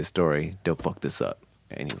 serious story. Don't fuck this up."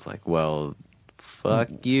 And he was like, "Well,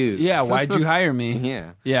 fuck you." Yeah, why'd you hire me?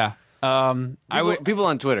 Yeah. Yeah. People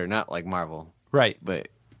on Twitter, not like Marvel, Right. but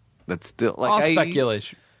that's still like All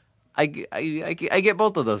speculation. I get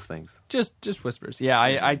both of those things. Just whispers. Yeah,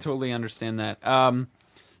 I totally understand that.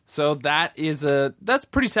 So that's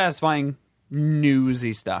pretty satisfying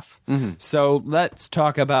newsy stuff. Mm-hmm. So let's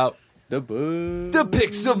talk about The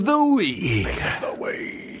picks of the week.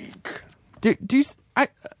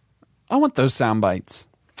 I want those sound bites.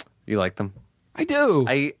 You like them? I do.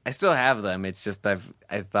 I still have them. It's just I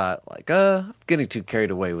thought like I'm getting too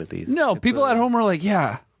carried away with these. No, people at home are like,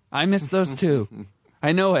 yeah, I miss those too.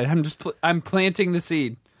 I know it. I'm planting the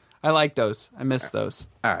seed. I like those. I miss those.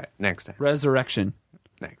 All right, next time. Resurrection.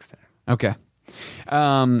 Next time. Okay.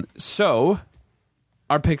 So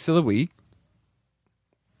our picks of the week.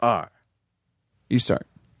 All right. You start.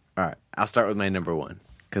 All right. I'll start with my number one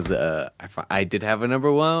because I did have a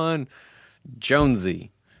number one.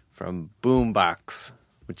 Jonesy from Boombox,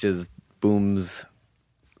 which is Boom's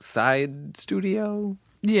side studio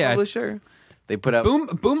publisher. They put out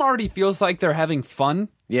Boom already feels like they're having fun.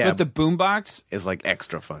 Yeah. But the Boombox is like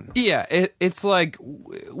extra fun. Yeah, it's like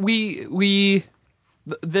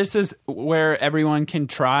this is where everyone can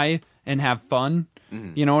try and have fun,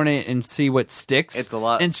 you know, and see what sticks. It's a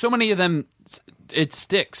lot. And so many of them, it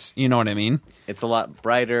sticks, you know what I mean? It's a lot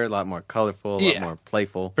brighter, a lot more colorful, a lot more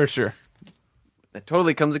playful. For sure. That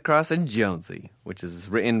totally comes across in Jonesy, which is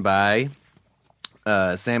written by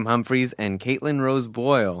Sam Humphries and Caitlin Rose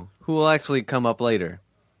Boyle, who will actually come up later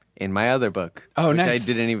in my other book. Oh, which nice.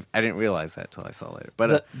 I didn't realize that till I saw later.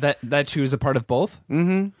 But that she was a part of both?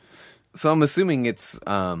 Mm-hmm. So I'm assuming it's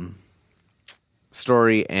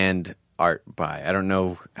story and art by. I don't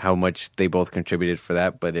know how much they both contributed for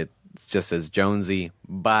that, but it just says Jonesy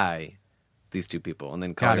by these two people, and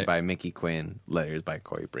then colored by Mickey Quinn, letters by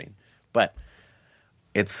Corey Breen. But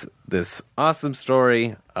it's this awesome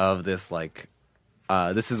story of this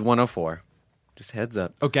this is 104. Just heads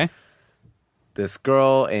up. Okay. This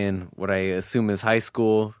girl in what I assume is high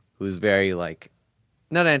school who's very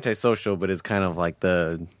not antisocial, but is kind of like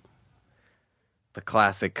the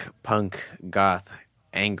classic punk goth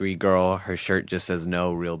angry girl. Her shirt just says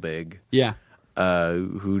no real big. Yeah.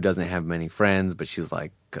 Who doesn't have many friends, but she's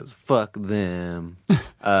like, 'cause fuck them.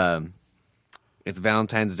 It's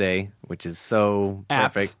Valentine's Day, which is so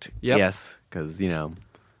Apt. perfect. Yep. Yes, because,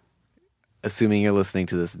 assuming you're listening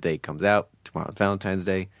to this, the day comes out. Tomorrow's Valentine's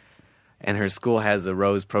Day. And her school has a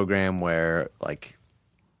rose program where,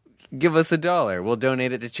 give us $1. We'll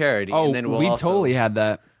donate it to charity. Oh, and then we totally had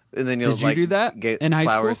that. And then you'll, Did you do that get in high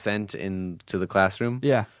flowers school? sent into the classroom.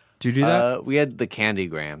 Yeah. Did you do that? We had the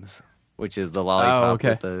Candygrams, which is the lollipop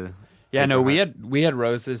with the... Yeah, no, we had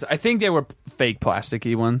roses. I think they were fake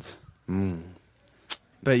plasticky ones. Mm.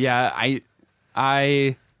 But yeah,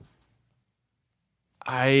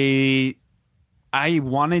 I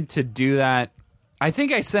wanted to do that. I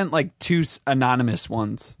think I sent 2 anonymous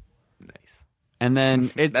ones. Nice. And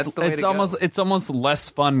then That's the way to go. it's almost less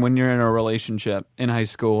fun when you're in a relationship in high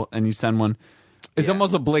school and you send one. It's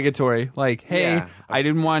almost obligatory. Hey, Yeah. I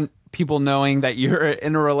didn't want people knowing that you're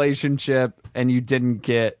in a relationship and you didn't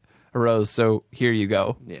get a rose, so here you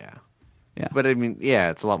go. Yeah. Yeah. But I mean,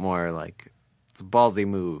 it's a lot more it's a ballsy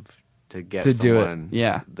move to get To do it, someone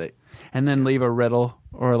yeah. that And then leave a riddle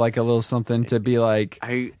or a little something to be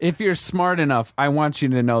if you're smart enough, I want you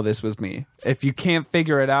to know this was me. If you can't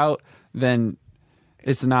figure it out, then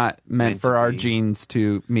it's not meant for our genes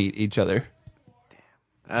to meet each other.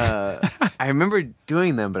 I remember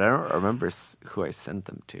doing them, but I don't remember who I sent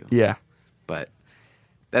them to. Yeah. But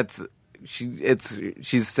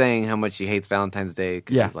she's saying how much she hates Valentine's Day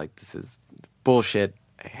because she's like, this is bullshit.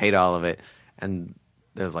 I hate all of it. And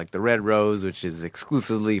there's the red rose, which is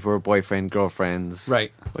exclusively for boyfriend, girlfriends.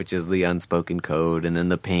 Right. Which is the unspoken code. And then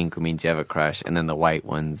the pink means you have a crush. And then the white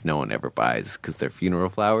ones no one ever buys because they're funeral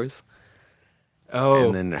flowers. Oh.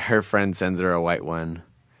 And then her friend sends her a white one.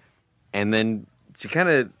 And then she kind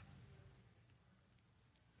of...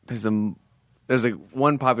 There's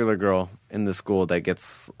one popular girl in the school that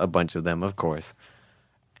gets a bunch of them, of course.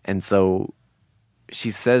 And so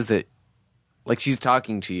she says that, she's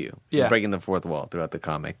talking to you. She's breaking the fourth wall throughout the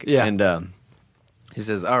comic. Yeah. And she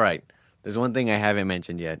says, all right, there's one thing I haven't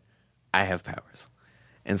mentioned yet. I have powers.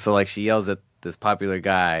 And so, she yells at this popular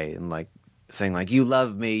guy and, saying like, "You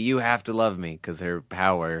love me, you have to love me," because her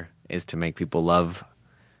power is to make people love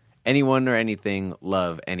anyone or anything,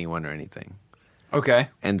 love anyone or anything. Okay.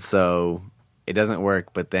 And so it doesn't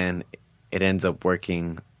work, but then it ends up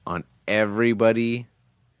working on everybody,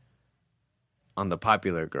 on the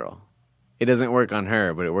popular girl. It doesn't work on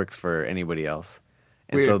her, but it works for anybody else.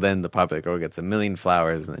 And Weird. so then the popular girl gets a million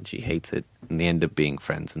flowers, and then she hates it, and they end up being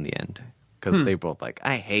friends in the end. Because they both like,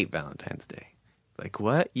 I hate Valentine's Day. Like,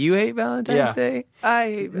 what? You hate Valentine's Day? I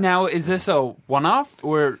hate Valentine's Now, is this a one-off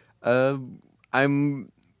or?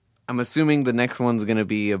 I'm assuming the next one's going to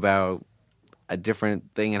be about a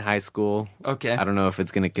different thing in high school. Okay. I don't know if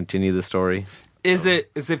it's going to continue the story. Does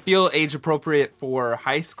it feel age appropriate for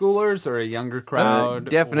high schoolers or a younger crowd?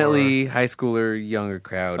 Definitely high schooler, younger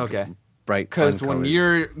crowd. Okay. Bright, Because fun when colors.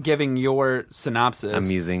 you're giving your synopsis,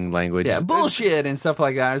 I'm using language. yeah, bullshit and stuff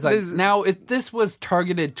like that. It's like, now, if this was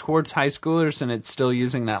targeted towards high schoolers and it's still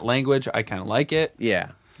using that language, I kind of like it.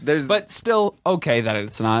 Yeah. But still okay that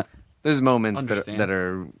it's not. There's moments Understand.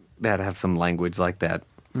 that have some language like that,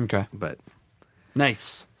 Okay. but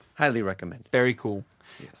Nice. highly recommend. Very cool.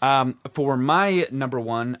 Yes. For my number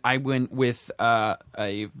one, I went with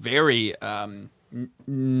a very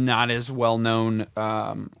not as well-known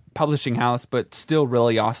publishing house, but still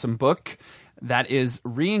really awesome book. That is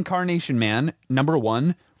Reincarnation Man, number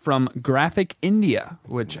one, from Graphic India,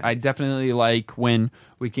 which I definitely like when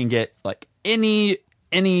we can get like any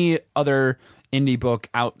other indie book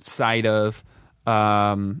outside of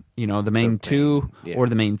the main two or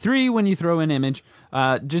the main three when you throw in Image,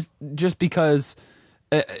 just because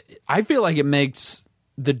I feel like it makes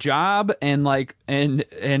the job and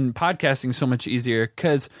podcasting so much easier,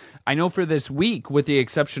 because I know for this week, with the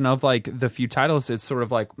exception of like the few titles, it's sort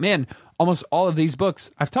of like, man, almost all of these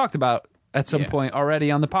books I've talked about at some point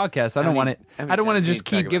already on the podcast. I don't want to just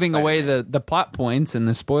keep giving away the plot points and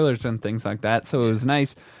the spoilers and things like that. So it was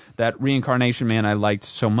nice that Reincarnation Man I liked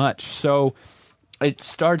so much. So it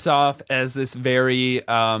starts off as this very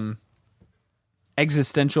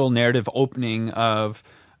existential narrative opening of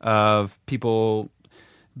people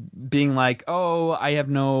being like, oh, I have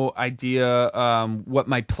no idea what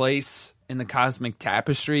my place in the cosmic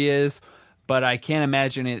tapestry is, but I can't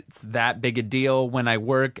imagine it's that big a deal when I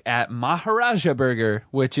work at Maharaja Burger,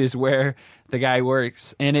 which is where the guy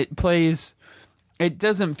works. And it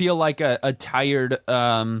doesn't feel like a tired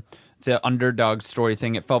the underdog story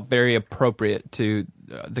thing. It felt very appropriate to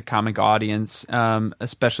the comic audience,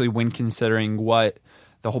 especially when considering what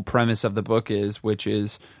the whole premise of the book is, which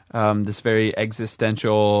is this very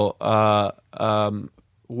existential,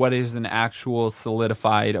 what is an actual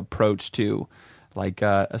solidified approach to like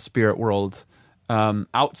a spirit world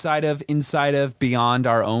outside of, inside of, beyond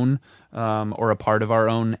our own, or a part of our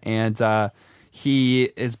own. And he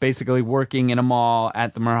is basically working in a mall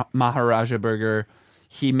at the Maharaja Burger.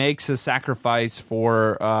 He makes a sacrifice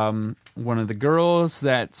for one of the girls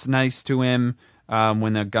that's nice to him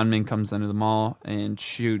when a gunman comes into the mall and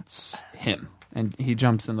shoots him, and he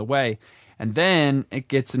jumps in the way. And then it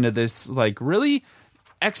gets into this like really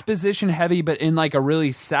exposition heavy, but in like a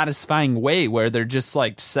really satisfying way, where they're just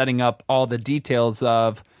like setting up all the details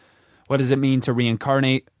of what does it mean to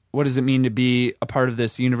reincarnate? What does it mean to be a part of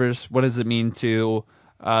this universe? What does it mean to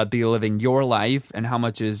be living your life, and how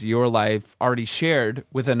much is your life already shared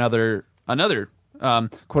with another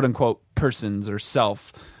quote unquote persons or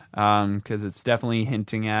self? Because it's definitely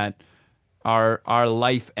hinting at our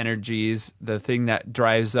life energies, the thing that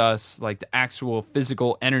drives us, like the actual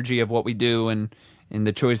physical energy of what we do, and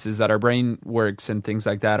the choices that our brain works and things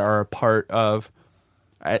like that are a part of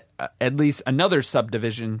at least another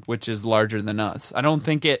subdivision which is larger than us. I don't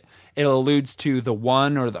think it alludes to the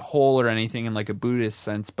one or the whole or anything in like a Buddhist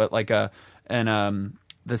sense, but like the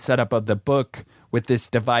setup of the book with this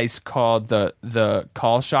device called the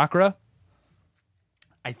call chakra.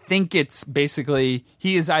 I think it's basically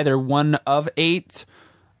he is either one of 8,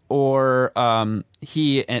 or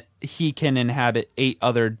he can inhabit 8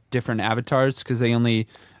 other different avatars, because they only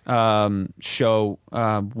show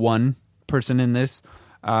one person in this,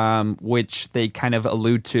 which they kind of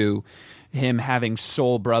allude to him having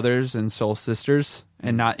soul brothers and soul sisters,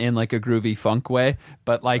 and not in like a groovy funk way,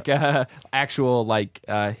 but like actual like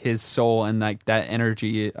his soul and like that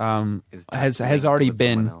energy has already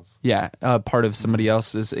been part of somebody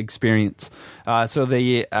else's experience. So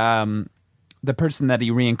the person that he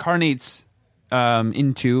reincarnates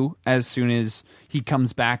into as soon as he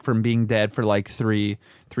comes back from being dead for like three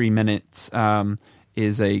minutes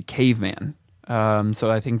is a caveman. So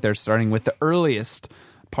I think they're starting with the earliest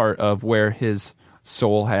part of where his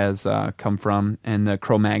soul has come from, in the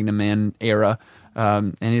Cro-Magnon man era,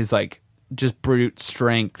 and his like just brute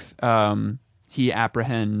strength, he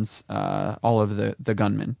apprehends all of the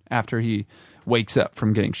gunmen after he wakes up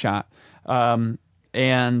from getting shot. I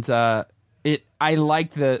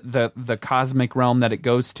like the cosmic realm that it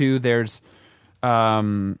goes to. They're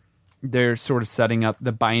sort of setting up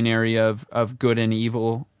the binary of good and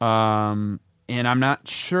evil. And I'm not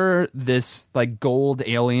sure this like gold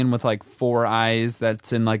alien with like 4 eyes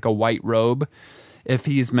that's in like a white robe, if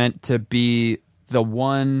he's meant to be the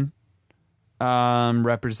one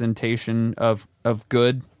representation of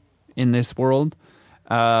good in this world,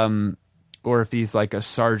 or if he's like a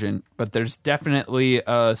sergeant. But there's definitely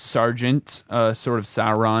a sergeant, sort of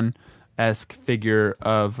Sauron-esque figure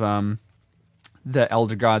of the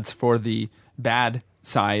elder gods for the bad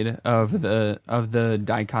side of the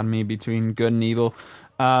dichotomy between good and evil,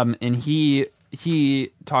 and he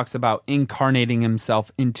talks about incarnating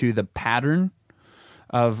himself into the pattern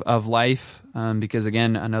of life, because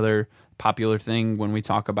again, another popular thing when we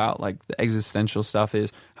talk about like the existential stuff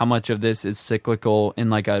is how much of this is cyclical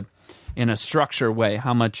in a structure way,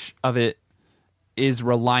 how much of it is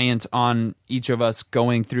reliant on each of us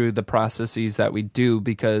going through the processes that we do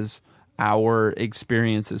because our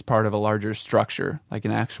experience is part of a larger structure, like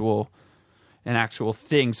an actual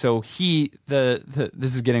thing. So this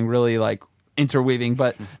is getting really like interweaving,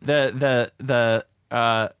 but the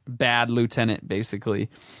bad lieutenant basically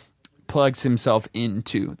plugs himself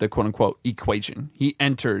into the quote unquote equation. He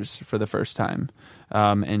enters for the first time,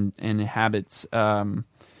 and inhabits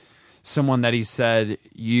someone that he said,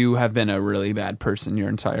 you have been a really bad person your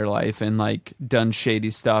entire life and like done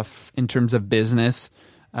shady stuff in terms of business.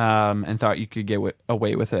 And thought you could get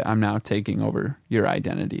away with it. I'm now taking over your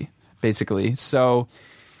identity, basically. So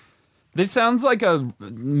this sounds like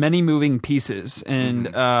many moving pieces,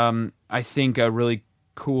 and I think a really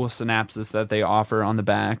cool synopsis that they offer on the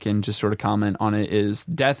back and just sort of comment on it is: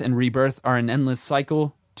 death and rebirth are an endless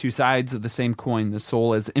cycle, 2 sides of the same coin. The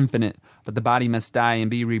soul is infinite, but the body must die and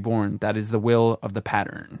be reborn. That is the will of the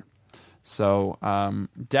pattern. So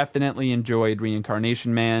definitely enjoyed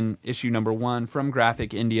Reincarnation Man, issue number 1 from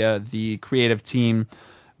Graphic India. The creative team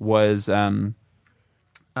was for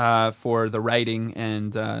the writing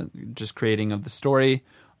and just creating of the story,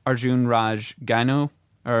 Arjun Raj Gaino,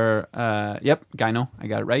 Gaino, I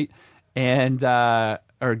got it right, and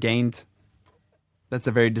or gained. That's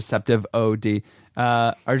a very deceptive OD.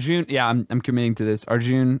 Arjun, I'm committing to this.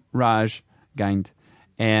 Arjun Raj Gained,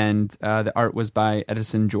 and the art was by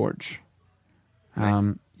Edison George.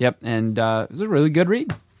 Nice. And it was a really good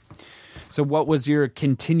read. So what was your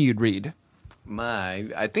continued read?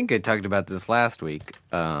 I think I talked about this last week.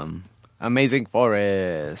 Amazing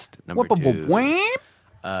Forest, number 2.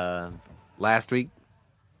 Last week,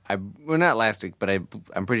 not last week, but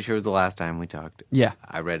I'm pretty sure it was the last time we talked. Yeah.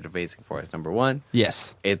 I read Amazing Forest, number 1.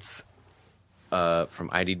 Yes. It's from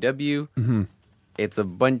IDW. Mm-hmm. It's a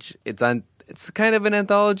bunch, it's kind of an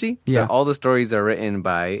anthology. Yeah. All the stories are written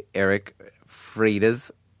by Eric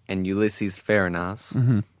Freitas and Ulysses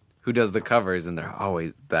Farinas, who does the covers, and they're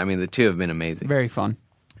always, the 2 have been amazing. Very fun.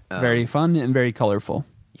 Very fun and very colorful.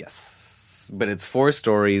 Yes. But it's 4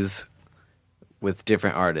 stories with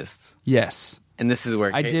different artists. Yes. And this is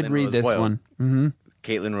where I did read this one. Mm-hmm.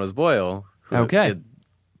 Caitlin Rose Boyle, who did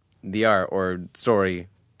the art or story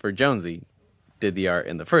for Jonesy, did the art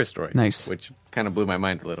in the first story. Nice. Which kind of blew my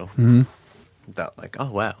mind a little. Mm-hmm. I thought like,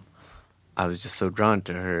 oh wow. I was just so drawn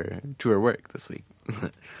to her work this week.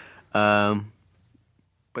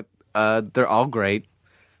 But they're all great.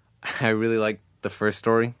 I really like the first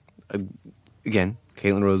story. Again,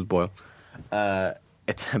 Caitlin Rose Boyle.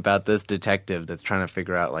 It's about this detective that's trying to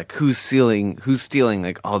figure out like who's stealing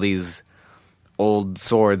like all these old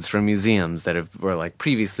swords from museums that were like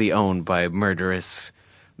previously owned by murderous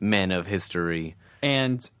men of history.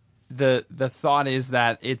 And the thought is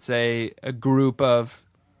that it's a group of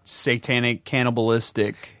satanic,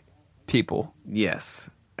 cannibalistic people. Yes.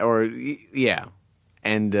 Or, yeah.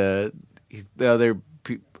 And the other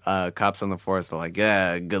cops on the force are like,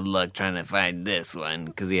 yeah, good luck trying to find this one.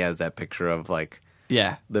 Because he has that picture of, like,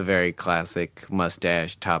 the very classic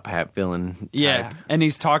mustache, top hat villain type. Yeah, and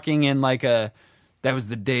he's talking in, like, that was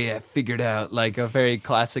the day I figured out, like, a very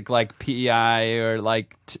classic, like, PI or,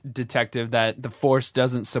 like, detective that the force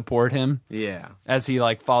doesn't support him. Yeah. As he,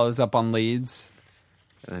 like, follows up on leads.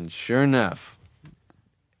 And sure enough,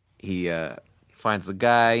 he finds the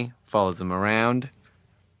guy, follows him around,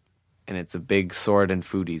 and it's a big sword and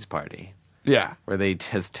foodies party. Yeah. Where they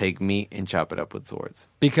just take meat and chop it up with swords.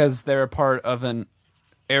 Because they're a part of an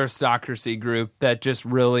aristocracy group that just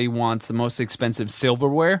really wants the most expensive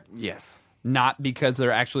silverware. Yes. Not because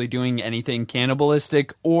they're actually doing anything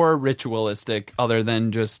cannibalistic or ritualistic other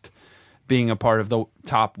than just being a part of the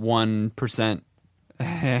top 1%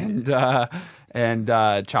 and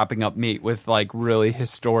chopping up meat with like really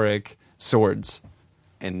historic swords.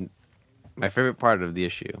 And my favorite part of the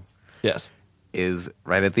issue, yes, is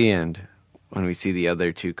right at the end when we see the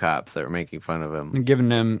other two cops that were making fun of him and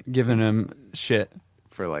giving him shit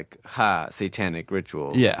for like satanic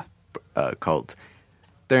ritual, cult.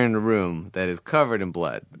 They're in a room that is covered in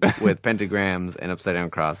blood with pentagrams and upside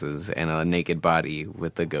down crosses and a naked body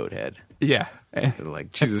with a goat head. Yeah. They're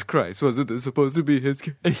like, Jesus Christ, wasn't this supposed to be his?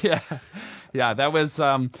 Yeah. That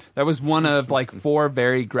was one of like 4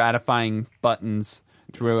 very gratifying buttons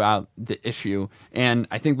throughout the issue, and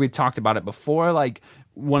I think we talked about it before. Like,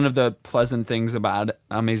 one of the pleasant things about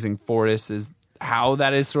Amazing Forest is how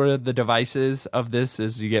that is sort of the devices of this.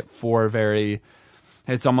 Is you get 4 very.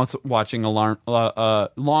 It's almost watching a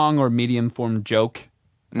long or medium form joke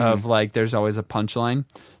of like there's always a punchline.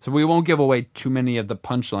 So we won't give away too many of the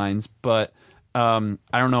punchlines, but I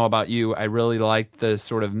don't know about you. I really like the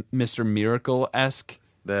sort of Mr. Miracle-esque.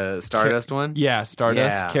 The Stardust one? Yeah,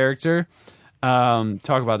 Stardust character.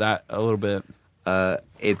 Talk about that a little bit.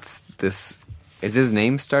 It's this. Is his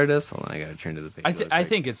name Stardust? Hold on, I gotta turn to the page. I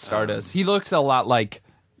think it's Stardust. He looks a lot like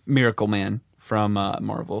Miracle Man from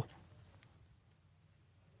Marvel.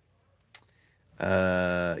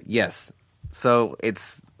 Yes. So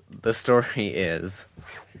the story is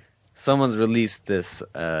someone's released this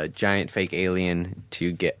giant fake alien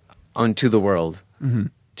to get onto the world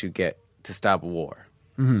to stop war,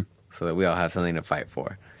 so that we all have something to fight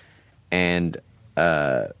for, and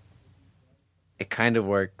it kind of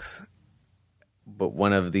works. But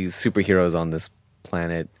one of these superheroes on this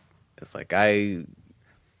planet is like, I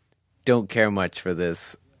don't care much for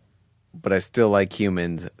this, but I still like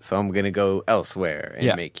humans, so I'm going to go elsewhere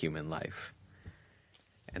and make human life.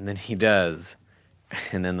 And then he does.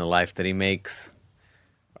 And then the life that he makes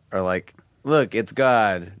are like, look, it's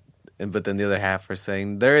God. But then the other half are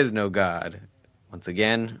saying, there is no God. Once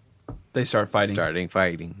again, they start fighting. Start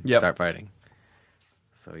fighting.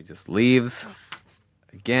 So he just leaves.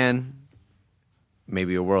 Again,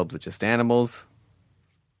 maybe a world with just animals.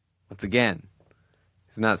 Once again,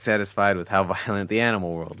 he's not satisfied with how violent the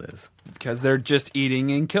animal world is. Because they're just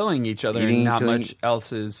eating and killing each other, and not much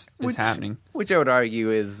else is happening. Which I would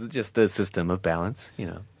argue is just the system of balance, you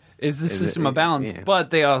know. Is the system of balance,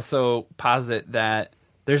 but they also posit that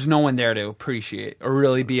there's no one there to appreciate or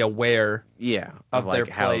really be aware of like their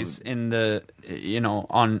place in the,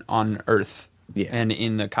 on Earth and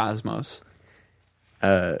in the cosmos.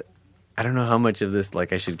 I don't know how much of this,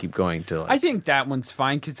 I should keep going to. I think that one's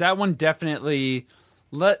fine, because that one definitely...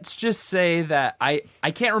 Let's just say that I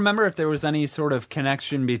can't remember if there was any sort of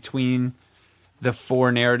connection between the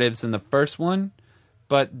 4 narratives in the first one,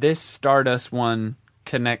 but this Stardust one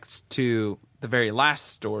connects to the very last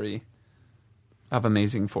story of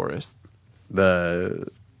Amazing Forest. The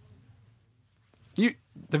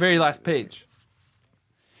very last page.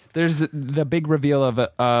 There's the big reveal of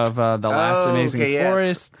the last Amazing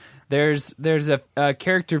Forest. There's a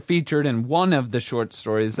character featured in one of the short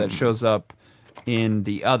stories that shows up in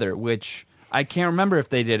the other, which I can't remember if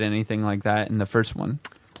they did anything like that in the first one.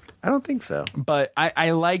 I don't think so. But I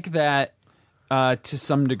like that to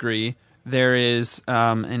some degree. There is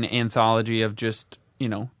an anthology of just,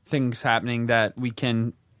 things happening that we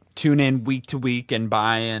can tune in week to week and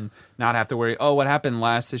buy and not have to worry, what happened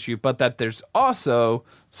last issue? But that there's also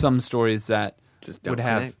some stories that just would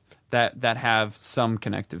have that have some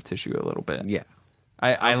connective tissue a little bit. Yeah.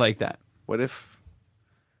 I like that. What if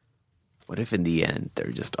in the end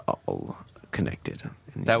they're just all connected?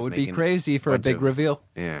 That would be crazy for a big reveal.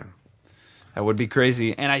 Yeah. That would be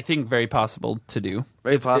crazy, and I think very possible to do.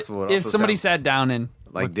 Very possible. If somebody sat down and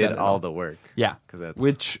did all the work. Yeah.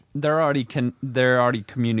 Which they're already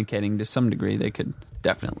communicating to some degree. They could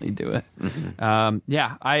definitely do it.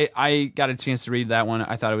 Mm-hmm. I got a chance to read that one.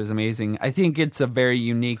 I thought it was amazing. I think it's a very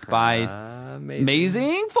unique buy.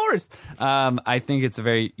 Amazing Forest. I think it's a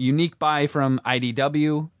very unique buy from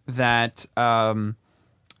IDW that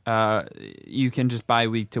you can just buy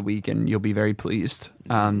week to week and you'll be very pleased.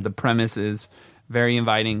 The premise is very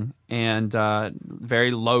inviting and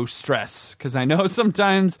very low stress, because I know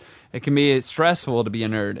sometimes it can be stressful to be a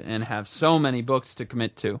nerd and have so many books to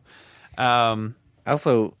commit to.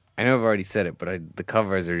 Also, I know I've already said it, but the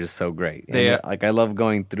covers are just so great. I love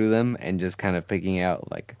going through them and just kind of picking out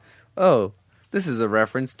this is a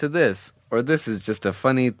reference to this, or this is just a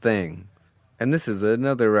funny thing, and this is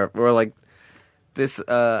another or this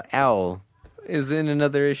owl is in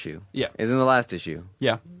another issue. Yeah, is in the last issue.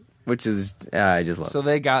 Yeah, which is I just love. So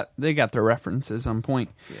they got their references on point.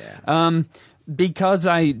 Yeah. Because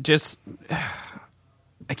I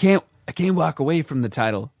can't I can't walk away from the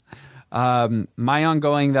title. My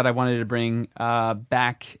ongoing that I wanted to bring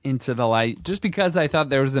back into the light, just because I thought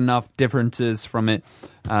there was enough differences from it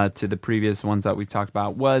to the previous ones that we talked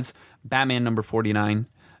about, was Batman number 49.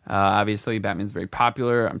 Obviously, Batman's very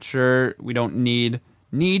popular. I'm sure we don't need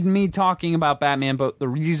me talking about Batman, but the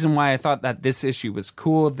reason why I thought that this issue was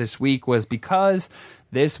cool this week was because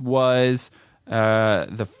this was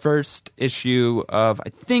the first issue of, I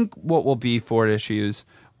think, what will be 4 issues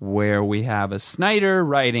where we have a Snyder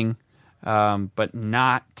writing, but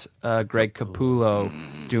not Greg Capullo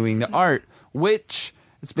doing the art, which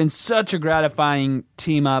it's been such a gratifying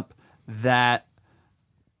team up that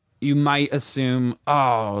you might assume,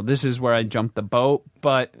 oh, this is where I jumped the boat,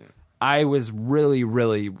 but I was really,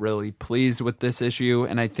 really, really pleased with this issue,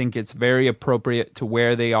 and I think it's very appropriate to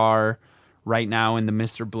where they are right now in the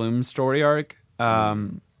Mr. Bloom story arc,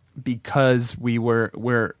 because we were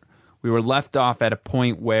left off at a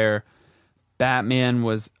point where Batman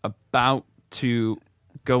was about to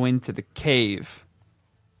go into the cave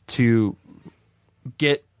to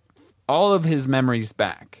get all of his memories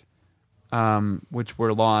back, which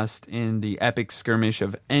were lost in the epic skirmish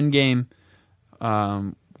of Endgame,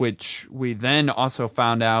 which we then also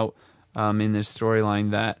found out in this storyline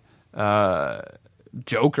that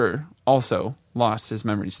Joker also lost his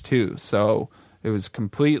memories too. So it was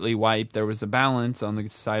completely wiped. There was a balance on the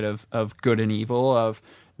side of good and evil, of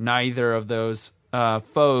neither of those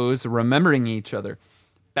foes remembering each other.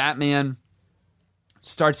 Batman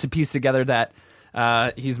starts to piece together that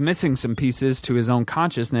he's missing some pieces to his own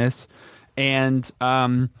consciousness, and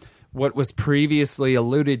what was previously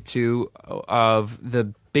alluded to of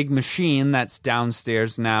the big machine that's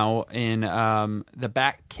downstairs now in the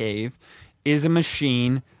Batcave is a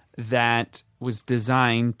machine that was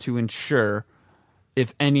designed to ensure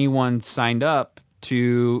if anyone signed up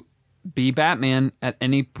to be Batman at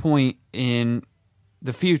any point in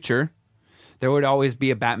the future, there would always be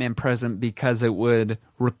a Batman present, because it would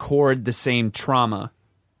record the same trauma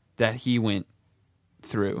that he went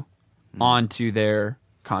through onto their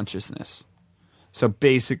consciousness. So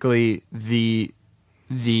basically, the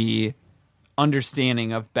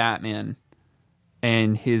understanding of Batman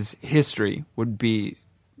and his history would be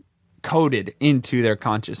coded into their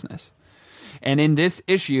consciousness. And in this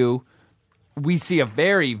issue, we see a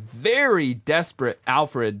very, very desperate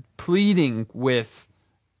Alfred pleading with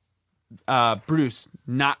Bruce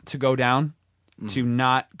not to go down, to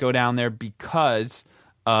not go down there because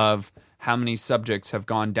of how many subjects have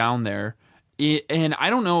gone down there. And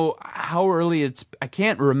I don't know how early I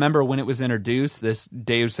can't remember when it was introduced, this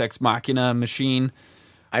Deus Ex Machina machine.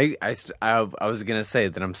 I was going to say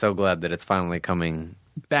that I'm so glad that it's finally coming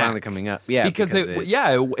back. Finally coming up. Yeah, because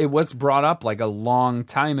it was brought up like a long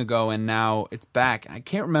time ago, and now it's back. I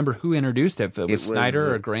can't remember who introduced it. If it was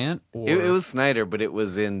Snyder or Grant. Or... It was Snyder, but it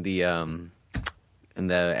was in the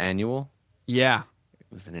annual. Yeah,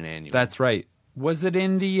 it was in an annual. That's right. Was it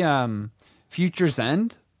in the Future's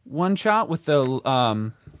End one shot with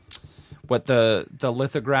the the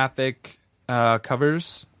lithographic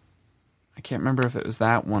covers? I can't remember if it was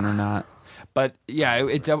that one or not. But yeah,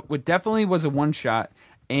 it definitely was a one shot,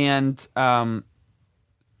 and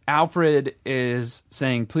Alfred is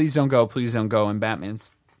saying, "Please don't go, and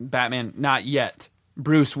Batman, not yet.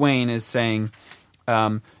 Bruce Wayne is saying,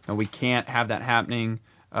 "No, we can't have that happening.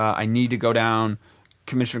 I need to go down."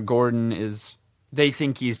 Commissioner Gordon they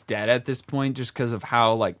think he's dead at this point, just because of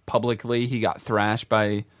how like publicly he got thrashed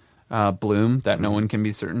by Bloom, that no one can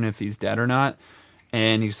be certain if he's dead or not.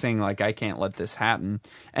 And he's saying, like, I can't let this happen.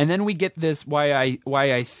 And then we get this, why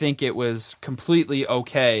I think it was completely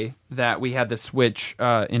okay that we had the switch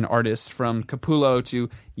in artist from Capullo to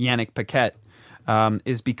Yannick Paquette,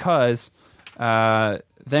 is because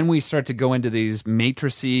then we start to go into these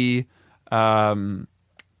matrixy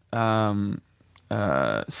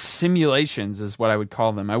simulations, is what I would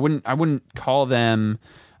call them. I wouldn't call them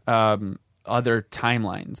other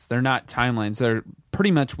timelines. They're not timelines. They're pretty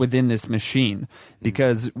much within this machine,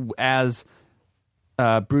 because as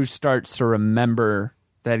Bruce starts to remember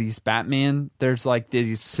that he's Batman, there's like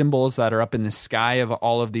these symbols that are up in the sky of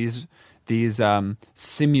all of these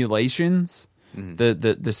simulations,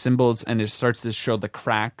 the symbols, and it starts to show the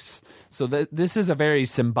cracks. So this is a very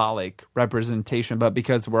symbolic representation, but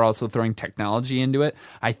because we're also throwing technology into it,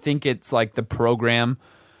 I think it's like the program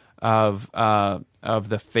of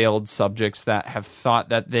the failed subjects that have thought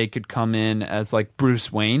that they could come in as like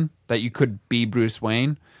Bruce Wayne, that you could be Bruce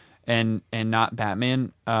Wayne and not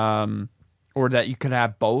Batman, or that you could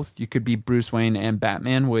have both. You could be Bruce Wayne and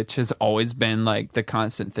Batman, which has always been like the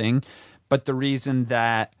constant thing. But the reason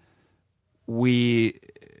that we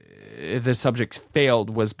the subjects failed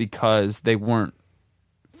was because they weren't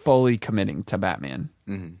fully committing to Batman,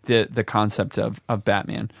 the concept of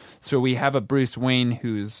Batman. So we have a Bruce Wayne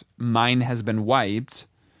whose mind has been wiped,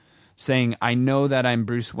 saying, I know that I'm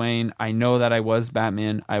Bruce Wayne. I know that I was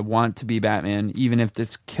Batman. I want to be Batman, even if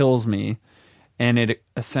this kills me. And it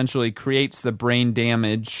essentially creates the brain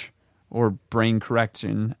damage or brain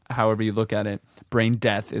correction, however you look at it. Brain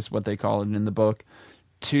death is what they call it in the book,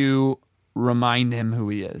 to remind him who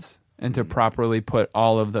he is and to properly put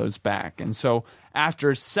all of those back. And so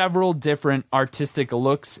after several different artistic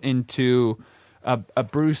looks into a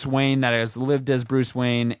Bruce Wayne that has lived as Bruce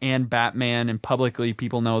Wayne and Batman, and publicly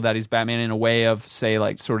people know that he's Batman in a way of, say,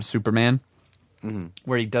 like sort of Superman,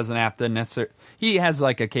 where he doesn't have to necessarily... He has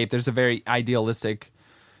like a cape. There's a very idealistic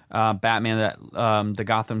Batman that the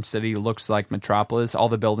Gotham City looks like Metropolis. All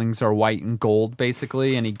the buildings are white and gold,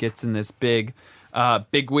 basically, and he gets in this big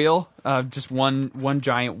wheel, just one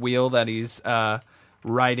giant wheel that he's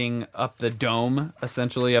riding up the dome,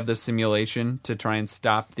 essentially, of the simulation to try and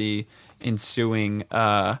stop the ensuing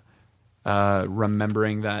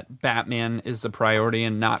remembering that Batman is the priority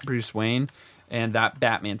and not Bruce Wayne, and that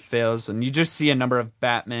Batman fails. And you just see a number of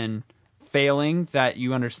Batmen failing that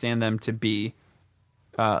you understand them to be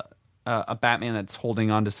a Batman that's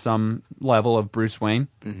holding on to some level of Bruce Wayne.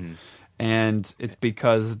 And it's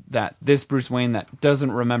because that this Bruce Wayne that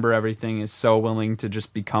doesn't remember everything is so willing to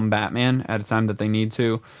just become Batman at a time that they need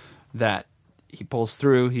to, that he pulls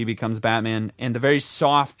through, he becomes Batman. And the very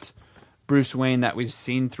soft Bruce Wayne that we've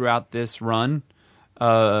seen throughout this run,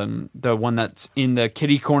 the one that's in the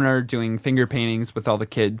kiddie corner doing finger paintings with all the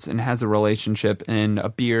kids and has a relationship and a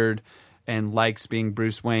beard and likes being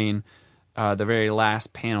Bruce Wayne, the very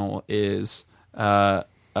last panel is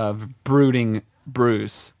of brooding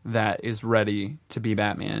Bruce that is ready to be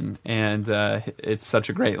Batman. And it's such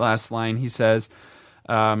a great last line. He says,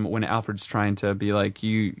 when Alfred's trying to be like,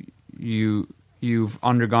 you've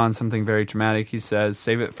undergone something very traumatic, he says,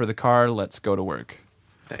 save it for the car, let's go to work.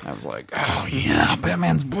 Nice. I was like, oh yeah,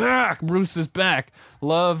 Batman's back, Bruce is back.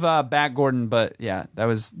 Love Bat Gordon, but yeah, that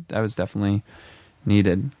was definitely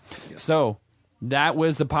needed. Yeah. So that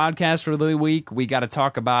was the podcast for the week. We got to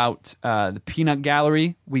talk about the Peanut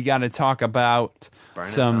Gallery. We got to talk about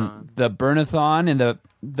the Burnathon and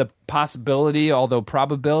the possibility, although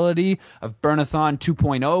probability, of Burnathon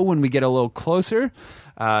 2.0 when we get a little closer.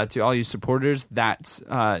 To all you supporters, that's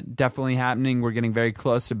definitely happening. We're getting very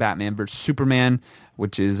close to Batman vs. Superman,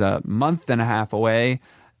 which is a month and a half away.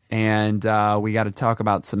 And we got to talk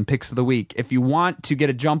about some picks of the week. If you want to get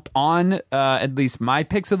a jump on at least my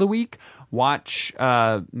picks of the week, watch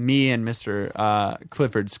me and Mr.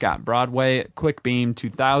 Clifford Scott Broadway, Quick Beam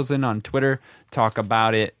 2000 on Twitter. Talk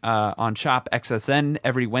about it on Shop XSN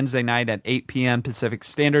every Wednesday night at 8 p.m. Pacific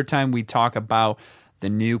Standard Time. We talk about the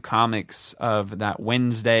new comics of that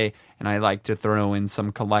Wednesday, and I like to throw in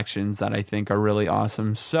some collections that I think are really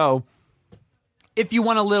awesome. So if you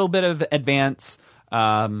want a little bit of advance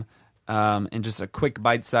and just a quick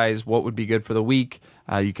bite size, what would be good for the week,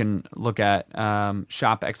 you can look at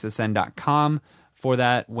shopxsn.com for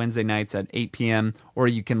that Wednesday nights at 8 p.m. Or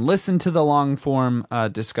you can listen to the long form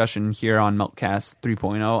discussion here on Milkcast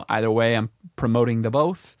 3.0. Either way, I'm promoting the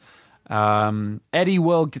both. Eddie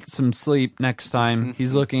will get some sleep next time.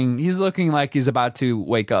 He's looking like he's about to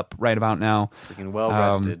wake up right about now. Looking well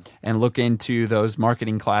rested. And look into those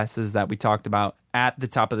marketing classes that we talked about at the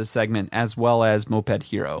top of the segment, as well as Moped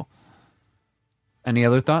Hero. Any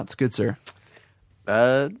other thoughts, good sir?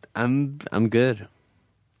 I'm good.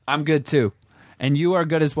 I'm good too, and you are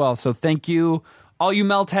good as well. So thank you, all you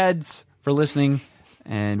melt heads, for listening,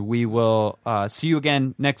 and we will see you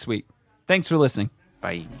again next week. Thanks for listening.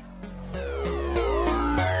 Bye.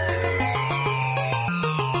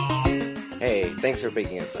 Hey, thanks for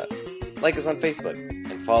picking us up. Like us on Facebook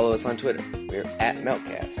and follow us on Twitter. We're at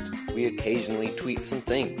Meltcast. We occasionally tweet some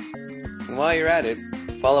things. And while you're at it,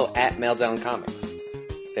 follow at Meltdown Comics.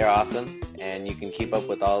 They're awesome, and you can keep up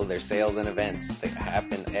with all of their sales and events that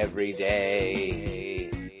happen every day.